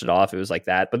he brushed it off, it was like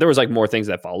that. But there was like more things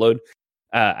that followed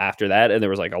after that, and there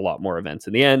was like a lot more events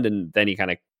in the end. And then he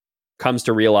kind of comes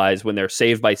to realize when they're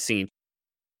saved by Tzeentch,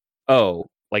 oh,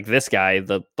 like this guy,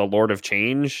 the Lord of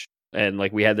Change, and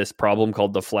like we had this problem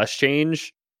called the flesh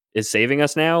change, is saving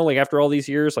us now. Like after all these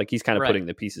years, like he's kind of putting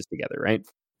the pieces together, right?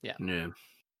 Yeah.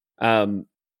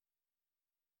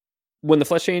 When the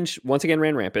flesh change once again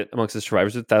ran rampant amongst the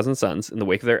survivors of the Thousand Suns in the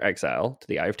wake of their exile to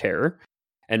the Eye of Terror,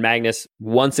 and Magnus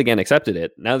once again accepted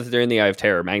it. Now that they're in the Eye of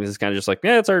Terror, Magnus is kind of just like,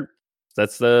 yeah,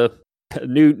 that's the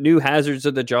new hazards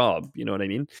of the job. You know what I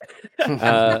mean?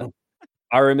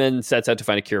 Ahriman sets out to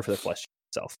find a cure for the flesh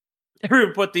itself.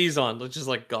 Everyone put these on, just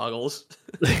like goggles.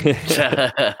 No,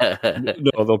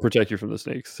 they'll protect you from the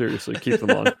snakes. Seriously, keep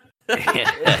them on.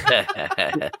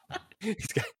 He's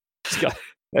got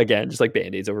again, just like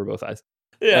band-aids over both eyes.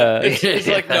 Yeah, it's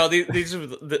like no,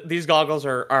 these goggles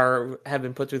have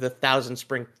been put through the 1,000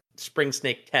 spring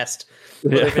snake test.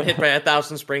 They've been hit by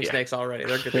 1,000 spring snakes already.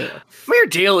 They're good to go. We're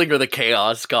dealing with a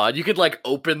chaos god. You could like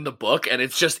open the book and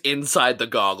it's just inside the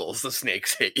goggles. The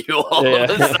snakes hit you all of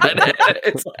a sudden.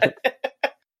 It's like...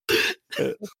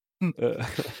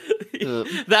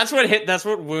 That's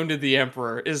what wounded the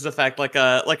Emperor, is the fact like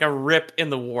a rip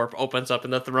in the warp opens up in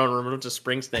the throne room and a bunch of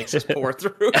spring snakes just pour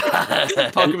through.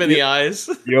 Poke him in the eyes.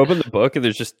 You open the book and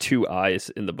there's just 2 eyes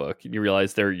in the book, and you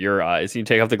realize they're your eyes. You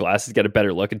take off the glasses, get a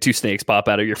better look, and 2 snakes pop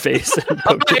out of your face.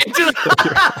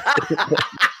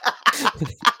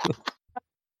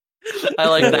 I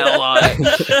like that a lot.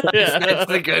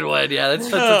 That's a good one. Yeah,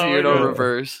 that's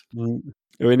reverse.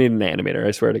 We need an animator,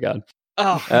 I swear to God.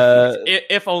 Oh,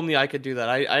 if only I could do that.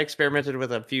 I experimented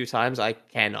with it a few times. I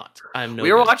cannot.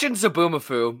 We were watching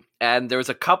Zaboomafoo, and there was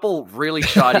a couple really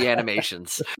shoddy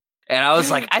animations. And I was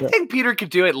like, I think Peter could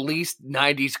do at least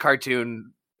 90s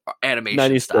cartoon animation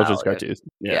 90s style. Cartoons.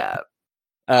 Yeah.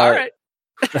 All right.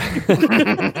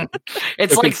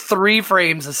 It's like 3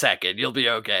 frames a second. You'll be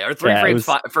okay. Or 3 frames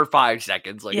for 5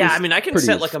 seconds. Like, I mean, I can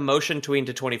set like a motion tween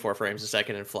to 24 frames a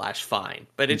second in Flash fine.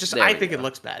 But it just, I think it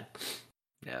looks bad.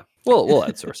 Yeah. We'll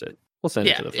outsource it. We'll send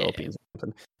it to the Philippines or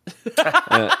something.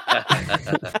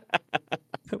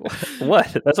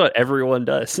 What? That's what everyone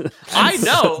does. I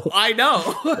know.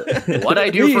 What I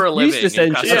do for a living. You used to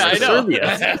send I know.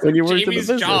 Serbia when you worked in the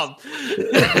business.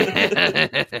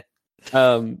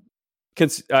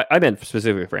 I meant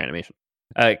specifically for animation.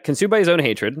 Consumed by his own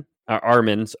hatred,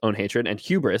 Armin's own hatred, and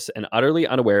hubris, and utterly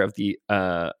unaware of the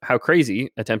how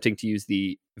crazy attempting to use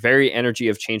the very energy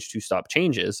of change to stop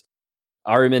changes,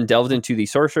 Ahriman delved into the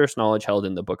sorcerous knowledge held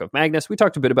in the Book of Magnus. We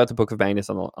talked a bit about the Book of Magnus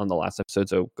on the last episode,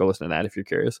 so go listen to that if you're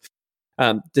curious.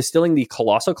 Distilling the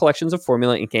colossal collections of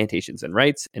formula, incantations, and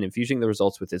rites, and infusing the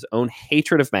results with his own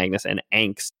hatred of Magnus and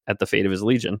angst at the fate of his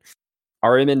legion,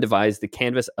 Ahriman devised the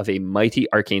canvas of a mighty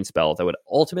arcane spell that would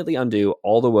ultimately undo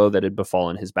all the woe that had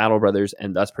befallen his battle brothers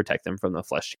and thus protect them from the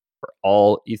flesh for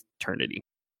all eternity.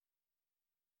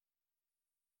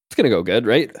 It's going to go good,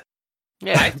 right?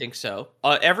 Yeah, I think so.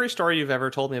 Every story you've ever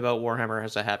told me about Warhammer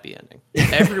has a happy ending.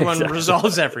 Everyone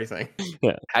resolves everything.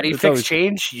 Yeah. How do you fix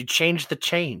change? You change the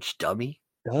change, dummy.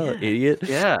 Oh, idiot.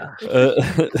 Yeah.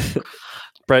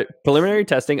 Preliminary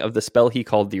testing of the spell he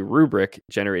called the Rubric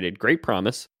generated great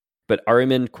promise, but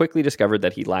Ahriman quickly discovered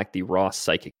that he lacked the raw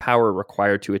psychic power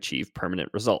required to achieve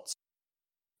permanent results.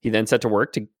 He then set to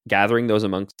work to gathering those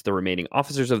amongst the remaining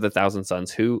officers of the Thousand Sons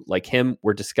who, like him,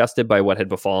 were disgusted by what had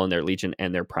befallen their legion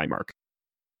and their Primarch.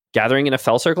 Gathering in a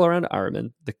fell circle around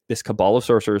Ahriman, this cabal of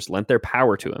sorcerers lent their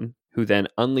power to him, who then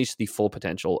unleashed the full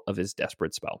potential of his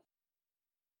desperate spell.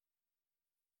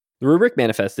 The Rubric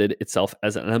manifested itself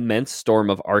as an immense storm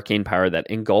of arcane power that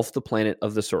engulfed the planet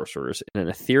of the sorcerers in an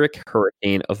etheric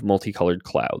hurricane of multicolored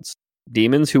clouds.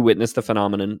 Demons who witnessed the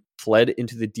phenomenon fled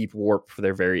into the deep warp for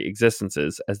their very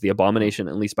existences, as the abomination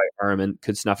unleashed by Ahriman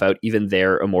could snuff out even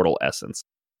their immortal essence.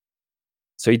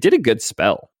 So he did a good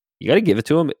spell. You got to give it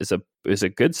to him. It was a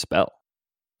good spell,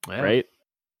 right?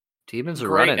 Demons are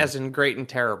great, running, as in great and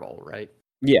terrible, right?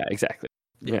 Yeah, exactly.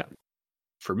 Yeah.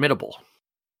 Formidable.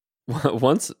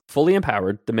 Once fully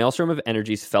empowered, the maelstrom of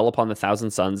energies fell upon the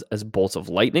Thousand Sons as bolts of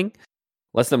lightning.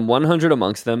 Less than 100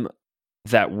 amongst them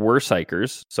that were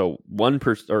psychers, so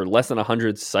or less than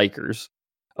 100 psychers,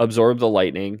 absorbed the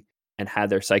lightning and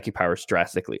had their psychic powers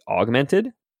drastically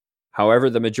augmented. However,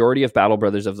 the majority of battle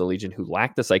brothers of the Legion who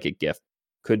lacked the psychic gift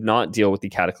could not deal with the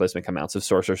cataclysmic amounts of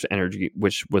sorcerer's energy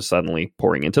which was suddenly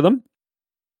pouring into them.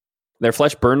 Their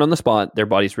flesh burned on the spot, their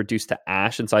bodies reduced to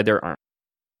ash inside their armor,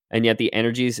 and yet the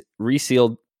energies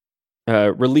sealed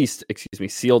all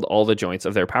the joints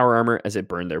of their power armor as it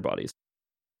burned their bodies.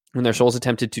 When their souls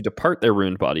attempted to depart their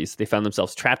ruined bodies, they found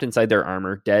themselves trapped inside their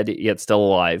armor, dead yet still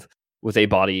alive, with a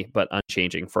body but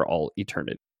unchanging for all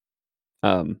eternity.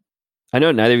 I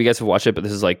know neither of you guys have watched it, but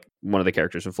this is like one of the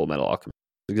characters in Full Metal Alchemist.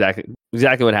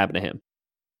 Exactly what happened to him.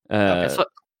 That's what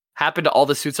happened to all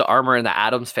the suits of armor in the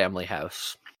Addams family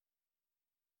house,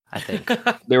 I think.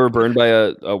 They were burned by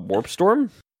a warp storm?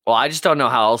 Well, I just don't know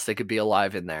how else they could be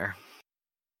alive in there.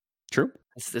 True.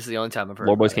 This is the only time I've heard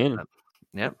Lore Boys it. canon.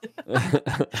 Yep.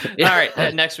 All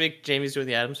right, next week Jamie's doing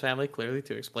the Addams Family, clearly,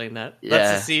 to explain that. Yeah.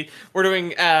 That's the seed. We're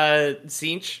doing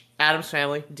Tzeentch, Addams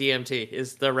Family, DMT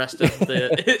is the rest of the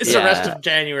the rest of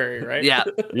January, right? Yeah.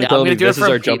 You're I'm telling me gonna do this it is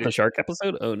from our Jump Peter. the Shark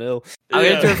episode? Oh no. I'm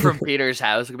gonna do it from Peter's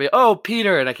house. It's gonna be, oh,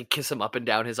 Peter, and I can kiss him up and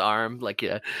down his arm like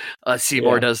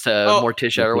Seymour does to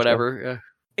Morticia or whatever. Yeah.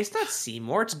 It's not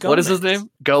Seymour, it's Gomez. What is his name?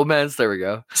 Gomez. There we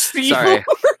go. Seymour.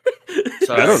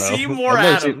 Sorry. I don't know. Seymour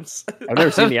I've never Adams. I've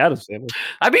never seen the Addams Family.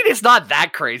 I mean, it's not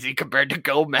that crazy compared to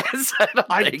Gomez.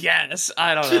 I guess.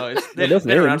 I don't know. They've both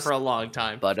been around names. for a long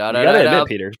time. But You gotta admit,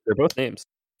 Peter, they're both names.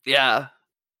 yeah.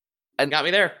 And Got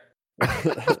me there.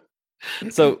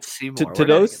 So Seymour, to where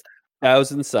did I those get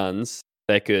 1,000 sons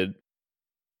that could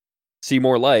see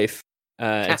more life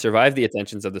and survive the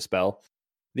attentions of the spell,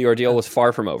 the ordeal was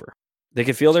far from over. They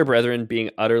could feel their brethren being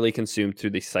utterly consumed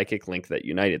through the psychic link that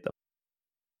united them.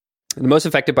 And the most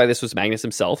affected by this was Magnus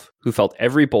himself, who felt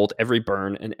every bolt, every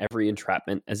burn, and every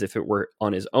entrapment as if it were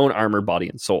on his own armor, body,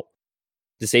 and soul.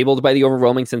 Disabled by the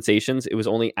overwhelming sensations, it was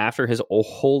only after his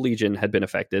whole legion had been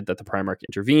affected that the Primarch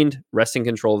intervened, wresting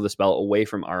control of the spell away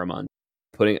from Ahriman,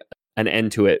 putting an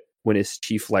end to it when his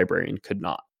chief librarian could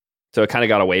not. So it kind of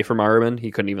got away from Ahriman.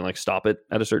 He couldn't even stop it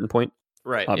at a certain point,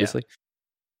 Right. obviously.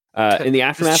 In the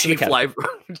aftermath of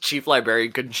the chief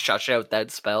librarian couldn't shush out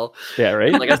that spell. Yeah,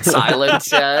 right? Like a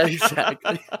silence. Yeah,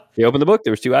 exactly. He opened the book.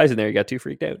 There was 2 eyes in there. He got too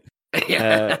freaked out.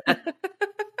 Yeah.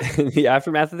 In the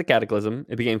aftermath of the cataclysm,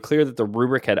 it became clear that the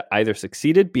rubric had either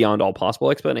succeeded beyond all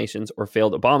possible explanations or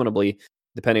failed abominably,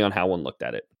 depending on how one looked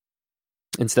at it.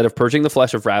 Instead of purging the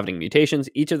flesh of ravening mutations,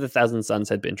 each of the 1,000 sons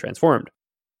had been transformed.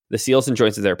 The seals and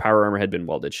joints of their power armor had been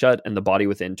welded shut, and the body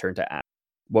within turned to ash.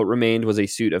 What remained was a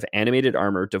suit of animated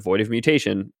armor devoid of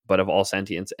mutation, but of all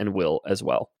sentience and will as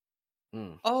well.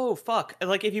 Oh, fuck.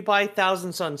 Like, if you buy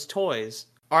 1,000 Suns toys,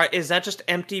 is that just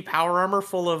empty power armor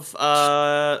full of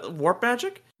warp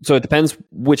magic? So it depends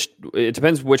which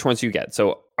ones you get.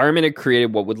 So Armin had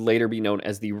created what would later be known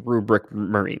as the Rubric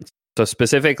Marines. So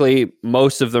specifically,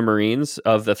 most of the Marines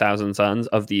of the 1,000 Sons,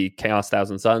 of the Chaos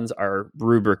 1,000 Sons, are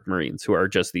Rubric Marines, who are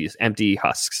just these empty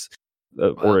husks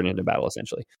ordered into battle,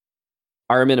 essentially.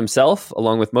 Ahriman himself,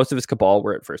 along with most of his cabal,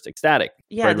 were at first ecstatic.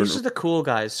 Yeah, these are the cool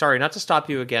guys. Sorry, not to stop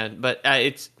you again, but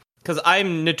it's because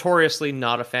I'm notoriously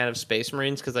not a fan of Space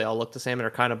Marines because they all look the same and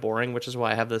are kind of boring, which is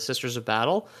why I have the Sisters of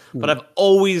Battle. But I've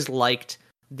always liked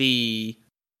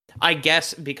I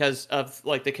guess because of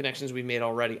the connections we made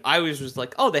already, I always was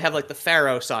like, oh, they have the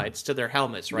pharaoh sides to their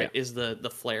helmets, right? Yeah. Is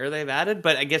the flare they've added,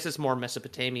 but I guess it's more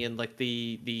Mesopotamian,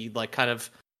 the kind of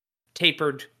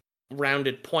tapered,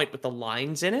 rounded point with the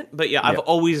lines in it. But yeah, I've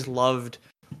always loved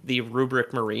the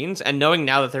Rubric Marines, and knowing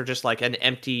now that they're just an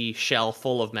empty shell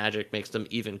full of magic makes them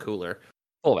even cooler.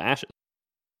 Full of ashes.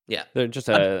 Yeah, they're just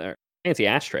a fancy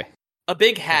ashtray. A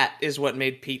big hat is what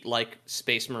made Pete like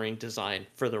Space Marine design,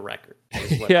 for the record.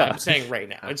 Is what I'm saying right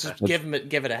now. It's just give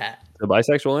it a hat. The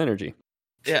bisexual energy.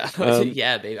 Yeah,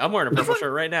 yeah, baby. I'm wearing a purple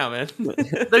shirt right now, man.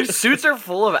 Their suits are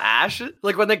full of ash.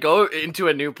 Like when they go into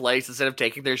a new place, instead of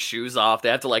taking their shoes off, they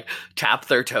have to tap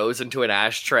their toes into an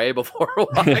ashtray before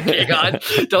walking on.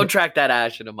 Don't track that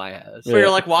ash into my house. So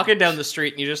you're walking down the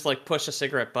street and you just push a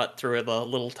cigarette butt through the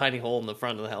little tiny hole in the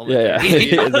front of the helmet. Yeah.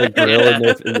 The grill in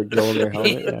the grill in their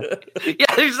helmet.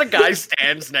 Yeah, there's a guy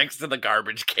stands next to the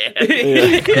garbage can.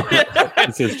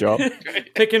 It's his job.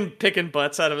 Picking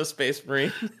butts out of a Space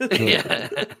Marine. Yeah.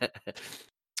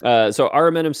 So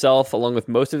Ahriman himself, along with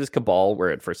most of his cabal, were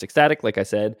at first ecstatic, like I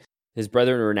said. His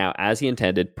brethren were now, as he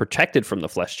intended, protected from the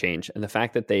flesh change, and the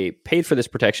fact that they paid for this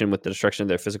protection with the destruction of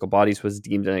their physical bodies was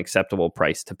deemed an acceptable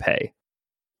price to pay.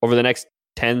 Over the next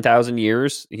 10,000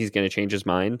 years, he's going to change his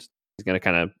mind. He's going to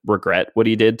kind of regret what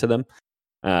he did to them.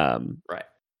 Right.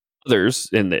 Others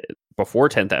before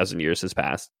 10,000 years has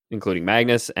passed, including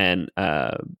Magnus and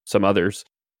some others,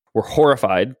 were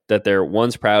horrified that their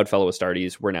once proud fellow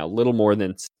Astartes were now little more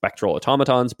than spectral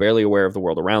automatons, barely aware of the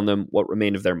world around them, what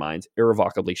remained of their minds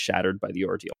irrevocably shattered by the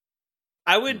ordeal.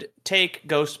 I would take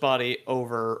Ghost Body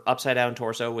over Upside Down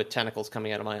Torso with tentacles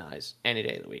coming out of my eyes any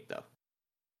day of the week, though.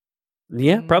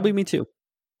 Yeah, probably me too.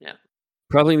 Yeah.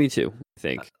 Probably me too, I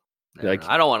think.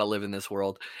 I don't want to live in this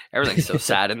world. Everything's so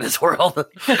sad in this world.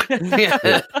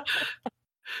 Yeah.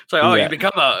 It's like, you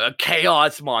become a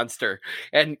chaos monster.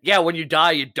 And yeah, when you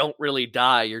die, you don't really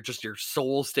die. Your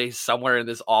soul stays somewhere in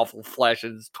this awful flesh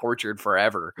and is tortured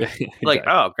forever. Exactly. Like,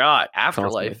 oh God,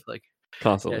 afterlife.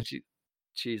 Constantly. Yeah,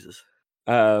 Jesus.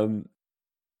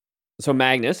 So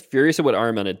Magnus, furious at what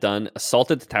Ahriman had done,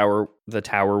 assaulted the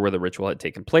tower where the ritual had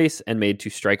taken place and made to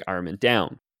strike Ahriman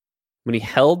down. When he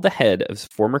held the head of his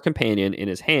former companion in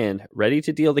his hand, ready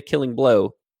to deal the killing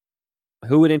blow,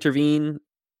 who would intervene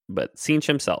but Tzeentch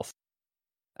himself?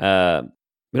 We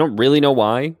don't really know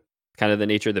why. Kind of the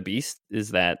nature of the beast is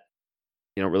that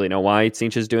you don't really know why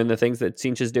Tzeentch is doing the things that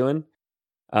Tzeentch is doing.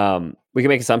 We can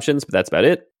make assumptions, but that's about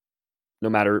it. No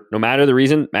matter the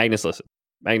reason, Magnus listens.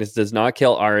 Magnus does not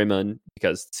kill Ahriman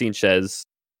because Tzeentch says,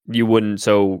 you wouldn't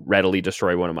so readily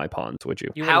destroy one of my pawns, would you?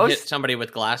 You wouldn't hit somebody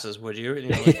with glasses, would you? And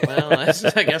you're like, well,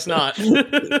 I guess not.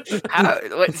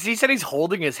 He said he's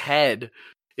holding his head.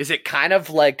 Is it kind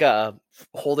of like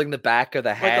holding the back of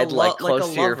the head,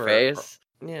 close to your face?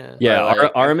 Yeah. Yeah,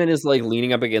 Ahriman is like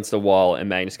leaning up against the wall, and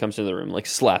Magnus comes into the room, like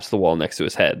slaps the wall next to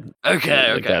his head.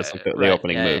 Okay. That's like the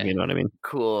opening move, you know what I mean?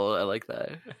 Cool, I like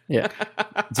that. Yeah.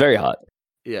 It's very hot.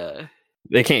 Yeah.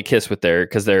 They can't kiss with their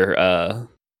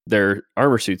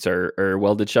armor suits are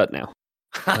welded shut now.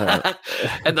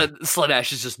 And then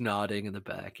Slaanesh is just nodding in the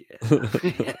back. Yeah.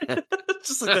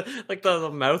 Just like the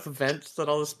mouth vents that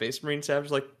all the Space Marines have,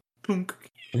 just like punk.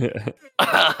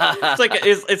 It's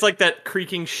like that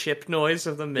creaking ship noise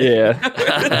of the mid.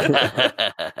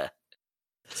 Yeah.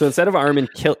 So instead of killing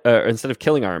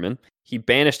Ahriman, he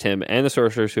banished him and the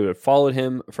sorcerers who had followed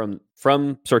him from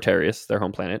Sortarius, their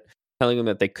home planet, telling them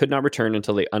that they could not return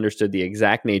until they understood the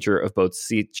exact nature of both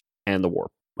Tzeentch and the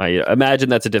warp. I imagine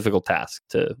that's a difficult task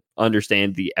to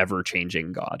understand the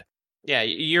ever-changing god. Yeah,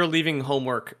 you're leaving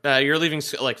homework. You're leaving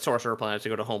like sorcerer planet to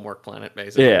go to homework planet,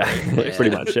 basically. Yeah,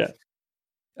 pretty much. Yeah.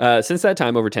 Since that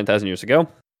time, over 10,000 years ago,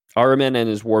 Ahriman and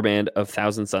his warband of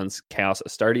Thousand Sons, Chaos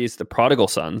Astartes, the Prodigal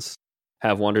Sons,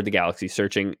 have wandered the galaxy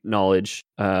searching knowledge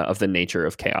of the nature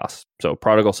of chaos. So,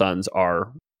 Prodigal Sons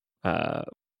are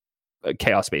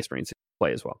Chaos Space Marines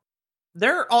play as well.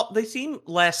 They seem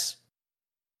less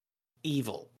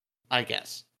evil, I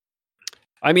guess.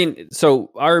 I mean, so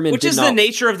Ahriman, which is the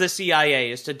nature of the CIA,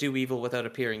 is to do evil without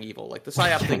appearing evil. Like the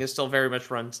PSYOP thing is still very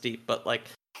much runs deep, but like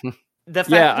the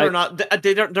fact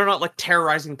they're not like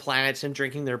terrorizing planets and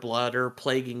drinking their blood or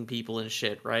plaguing people and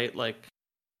shit, right? Like,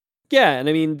 yeah, and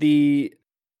I mean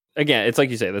again, it's like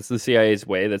you say, that's the CIA's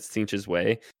way, that's Tzeentch's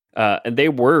way, and they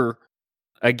were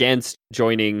against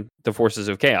joining the forces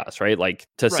of chaos, right? Like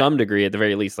to some degree, at the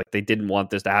very least, like they didn't want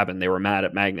this to happen. They were mad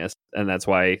at Magnus, and that's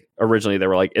why originally they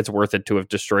were like, "It's worth it to have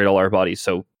destroyed all our bodies,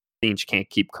 so Tzeentch can't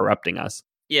keep corrupting us."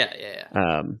 Yeah.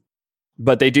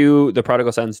 But the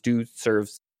Prodigal Sons do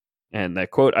serve, and that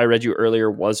quote I read you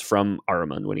earlier was from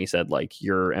Ahriman when he said, "Like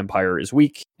your empire is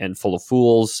weak and full of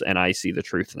fools, and I see the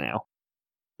truth now."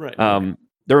 Right.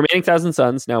 The remaining Thousand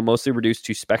Sons, now mostly reduced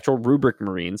to spectral rubric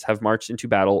marines, have marched into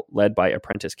battle led by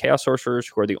apprentice chaos sorcerers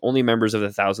who are the only members of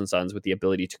the Thousand Sons with the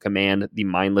ability to command the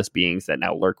mindless beings that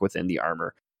now lurk within the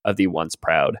armor of the once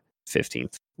proud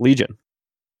 15th Legion.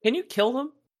 Can you kill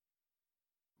them?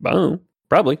 Oh,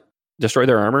 probably. Destroy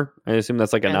their armor. I assume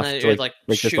that's like enough to like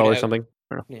make this ball or something.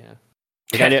 I don't know.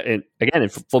 Yeah. Again, in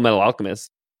Full Metal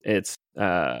Alchemist, it's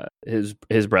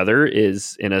his brother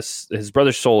is his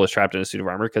brother's soul is trapped in a suit of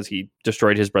armor because he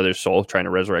destroyed his brother's soul trying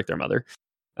to resurrect their mother.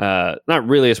 Not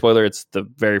really a spoiler, it's the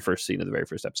very first scene of the very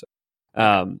first episode.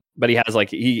 But he has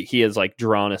like he has like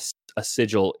drawn a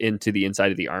sigil into the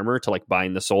inside of the armor to like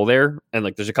bind the soul there, and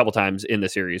like there's a couple times in the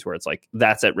series where it's like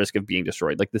that's at risk of being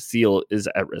destroyed, like the seal is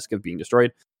at risk of being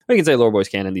destroyed. We can say Lore Boys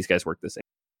canon, these guys work the same.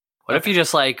 What if you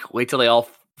just like wait till they all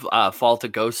fall to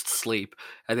ghost sleep,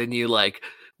 and then you like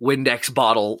Windex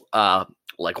bottle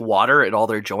like water in all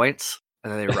their joints,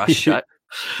 and then they rush shut?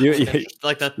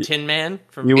 Like the Tin Man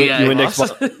from you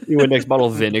Windex bottle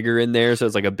vinegar in there, so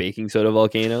it's like a baking soda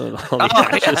volcano, and all the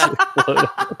ashes explode.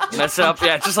 Mess up,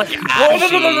 just like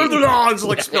it's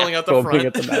like spilling out the front.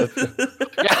 At the mouth.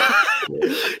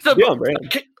 So, yeah, right.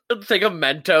 Think of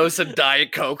Mentos and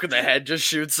Diet Coke, and the head just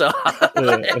shoots off.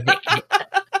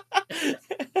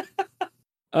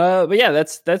 But yeah,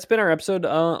 that's been our episode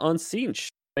on Tzeentch.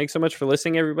 Thanks so much for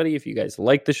listening, everybody. If you guys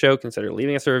like the show, consider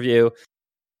leaving us a review.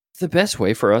 It's the best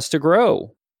way for us to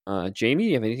grow. Jamie,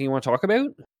 you have anything you want to talk about?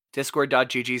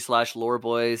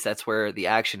 discord.gg/loreboys. That's where the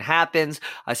action happens.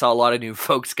 I saw a lot of new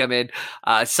folks come in.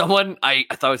 Someone I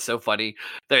thought was so funny.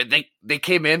 They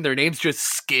came in, their name's just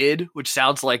Skid, which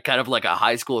sounds like kind of like a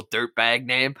high school dirtbag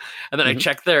name. And then I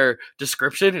checked their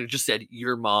description and it just said,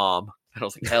 your mom. And I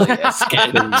was like, hell yeah,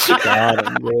 Skid.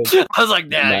 I was like,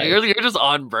 nah, nice. You're just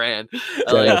on brand.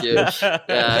 I like you.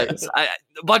 A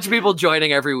bunch of people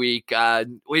joining every week.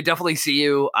 We definitely see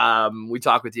you. We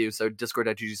talk with you. So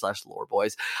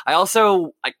discord.gg/loreboys.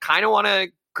 I kind of want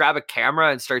to grab a camera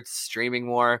and start streaming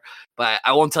more, but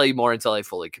I won't tell you more until I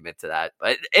fully commit to that.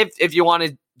 But if you want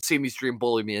to see me stream,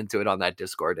 bully me into it on that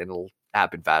Discord and it'll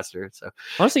happen faster. So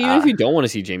honestly, even if you don't want to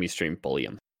see Jamie stream, bully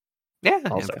him. Yeah.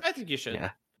 Also. I think you should. Yeah.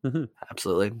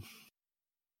 Absolutely.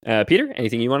 Peter,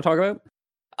 anything you want to talk about?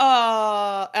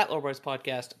 At Loreboys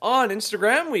Podcast on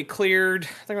Instagram, we cleared,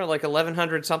 I think we're like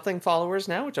 1,100 something followers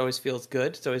now, which always feels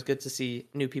good. It's always good to see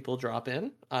new people drop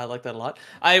in. I like that a lot.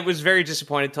 I was very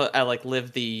disappointed to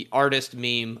live the artist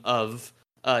meme of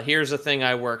here's a thing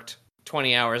I worked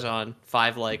 20 hours on,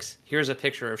 5 likes. Here's a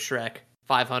picture of Shrek,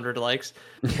 500 likes.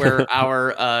 Where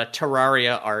our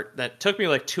Terraria art that took me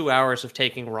like 2 hours of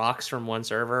taking rocks from one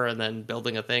server and then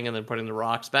building a thing and then putting the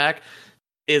rocks back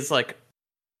is like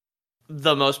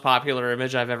the most popular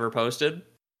image I've ever posted.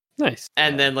 Nice.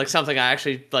 And then like something I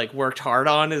actually like worked hard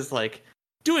on is like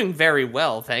doing very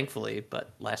well, thankfully,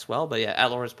 but less well. But yeah, at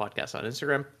Laura's Podcast on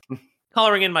Instagram.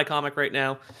 Coloring in my comic right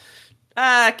now.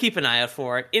 Keep an eye out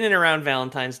for it. In and around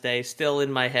Valentine's Day, still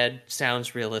in my head,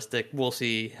 sounds realistic. We'll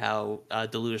see how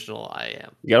delusional I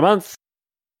am. You got a month?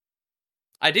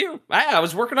 I do. I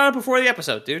was working on it before the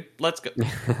episode, dude. Let's go.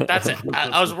 That's it.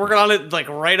 I was working on it like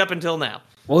right up until now.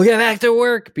 We'll get back to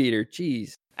work, Peter.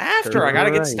 Jeez. After I gotta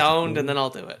get stoned and then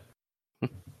I'll do it.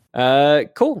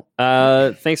 Cool.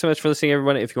 Thanks so much for listening,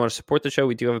 everyone. If you want to support the show,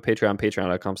 we do have a Patreon,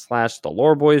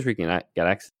 patreon.com/theloreboys, where you can get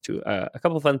access to a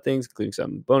couple of fun things, including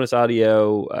some bonus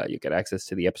audio. You get access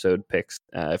to the episode picks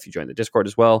if you join the Discord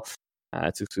as well.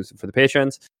 It's exclusive for the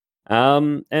patrons.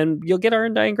 And you'll get our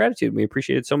undying gratitude. We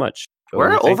appreciate it so much. So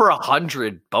we're over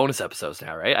 100 bonus episodes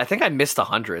now, right? I think I missed the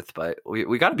 100th, but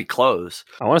we got to be close.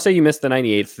 I want to say you missed the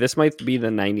 98th. This might be the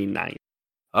 99th.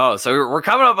 Oh, so we're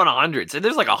coming up on 100. So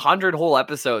there's like 100 whole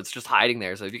episodes just hiding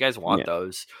there. So if you guys want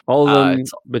those, all of them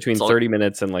between 30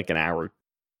 minutes and like an hour.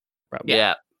 Probably.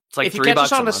 Yeah, it's like if you $3 catch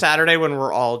us on a a Saturday when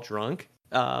we're all drunk,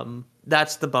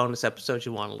 that's the bonus episode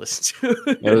you want to listen to.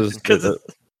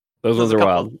 Those ones are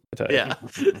wild. Yeah.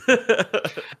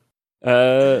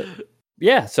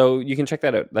 Yeah, so you can check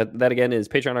that out. That again is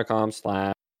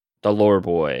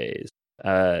patreon.com/theloreboys.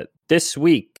 This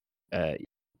week, bet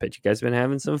you guys have been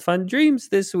having some fun dreams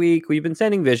this week. We've been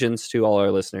sending visions to all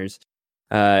our listeners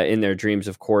in their dreams,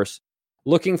 of course.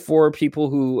 Looking for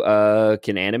people who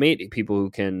can animate, people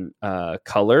who can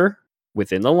color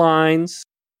within the lines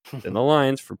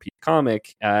for Pete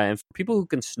Comic, and for people who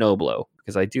can snowblow,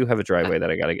 because I do have a driveway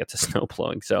that I got to get to snow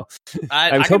blowing. So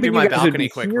I was hoping you guys would be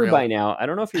here by now. I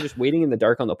don't know if you're just waiting in the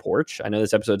dark on the porch. I know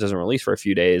this episode doesn't release for a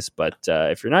few days, but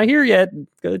if you're not here yet,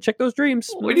 go check those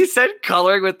dreams. When you said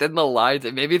coloring within the lines,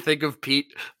 it made me think of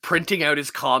Pete printing out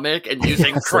his comic and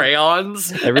using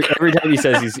crayons. Every time he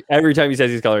says he's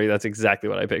coloring, that's exactly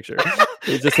what I picture.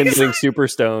 It's just him being super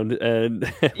stoned,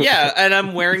 and and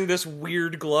I'm wearing this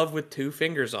weird glove with 2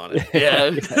 fingers on it. Yeah,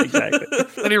 exactly.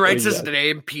 And he writes his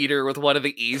name Peter with one of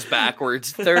the E's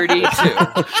backwards. 32.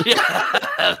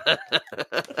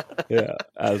 Yeah,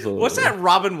 absolutely. What's that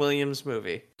Robin Williams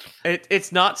movie?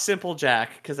 It's not Simple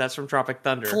Jack, because that's from Tropic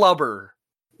Thunder. Flubber.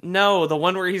 No, the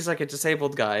one where he's like a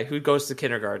disabled guy who goes to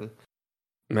kindergarten.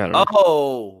 I don't know.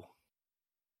 Oh.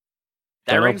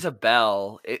 That rings a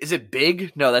bell. Is it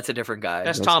Big? No, that's a different guy.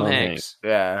 That's Tom Hanks.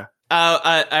 Yeah.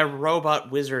 A robot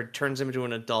wizard turns him into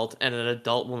an adult, and an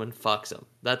adult woman fucks him.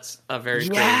 That's a very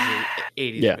crazy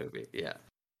 80s movie. Yeah.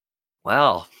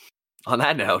 Well, on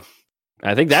that note,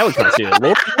 I think that would constitute it.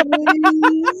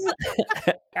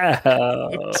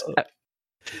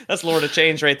 That's Lord of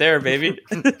Change right there, baby.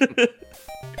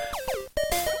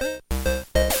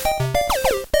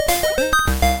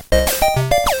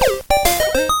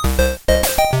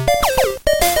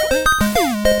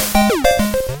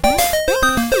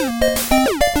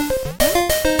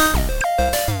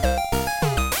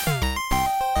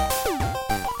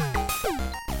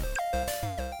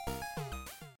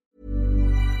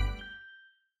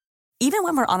 Even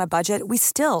when we're on a budget, we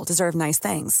still deserve nice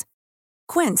things.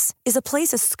 Quince is a place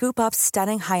to scoop up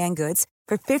stunning high-end goods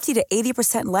for 50 to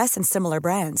 80% less than similar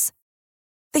brands.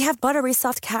 They have buttery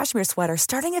soft cashmere sweaters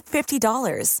starting at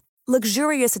 $50,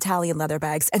 luxurious Italian leather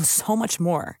bags, and so much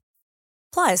more.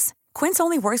 Plus, Quince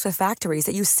only works with factories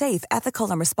that use safe,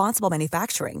 ethical, and responsible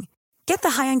manufacturing. Get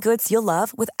the high-end goods you'll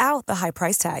love without the high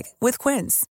price tag with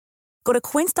Quince. Go to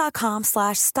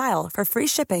quince.com/style for free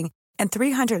shipping and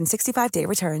 365-day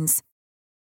returns.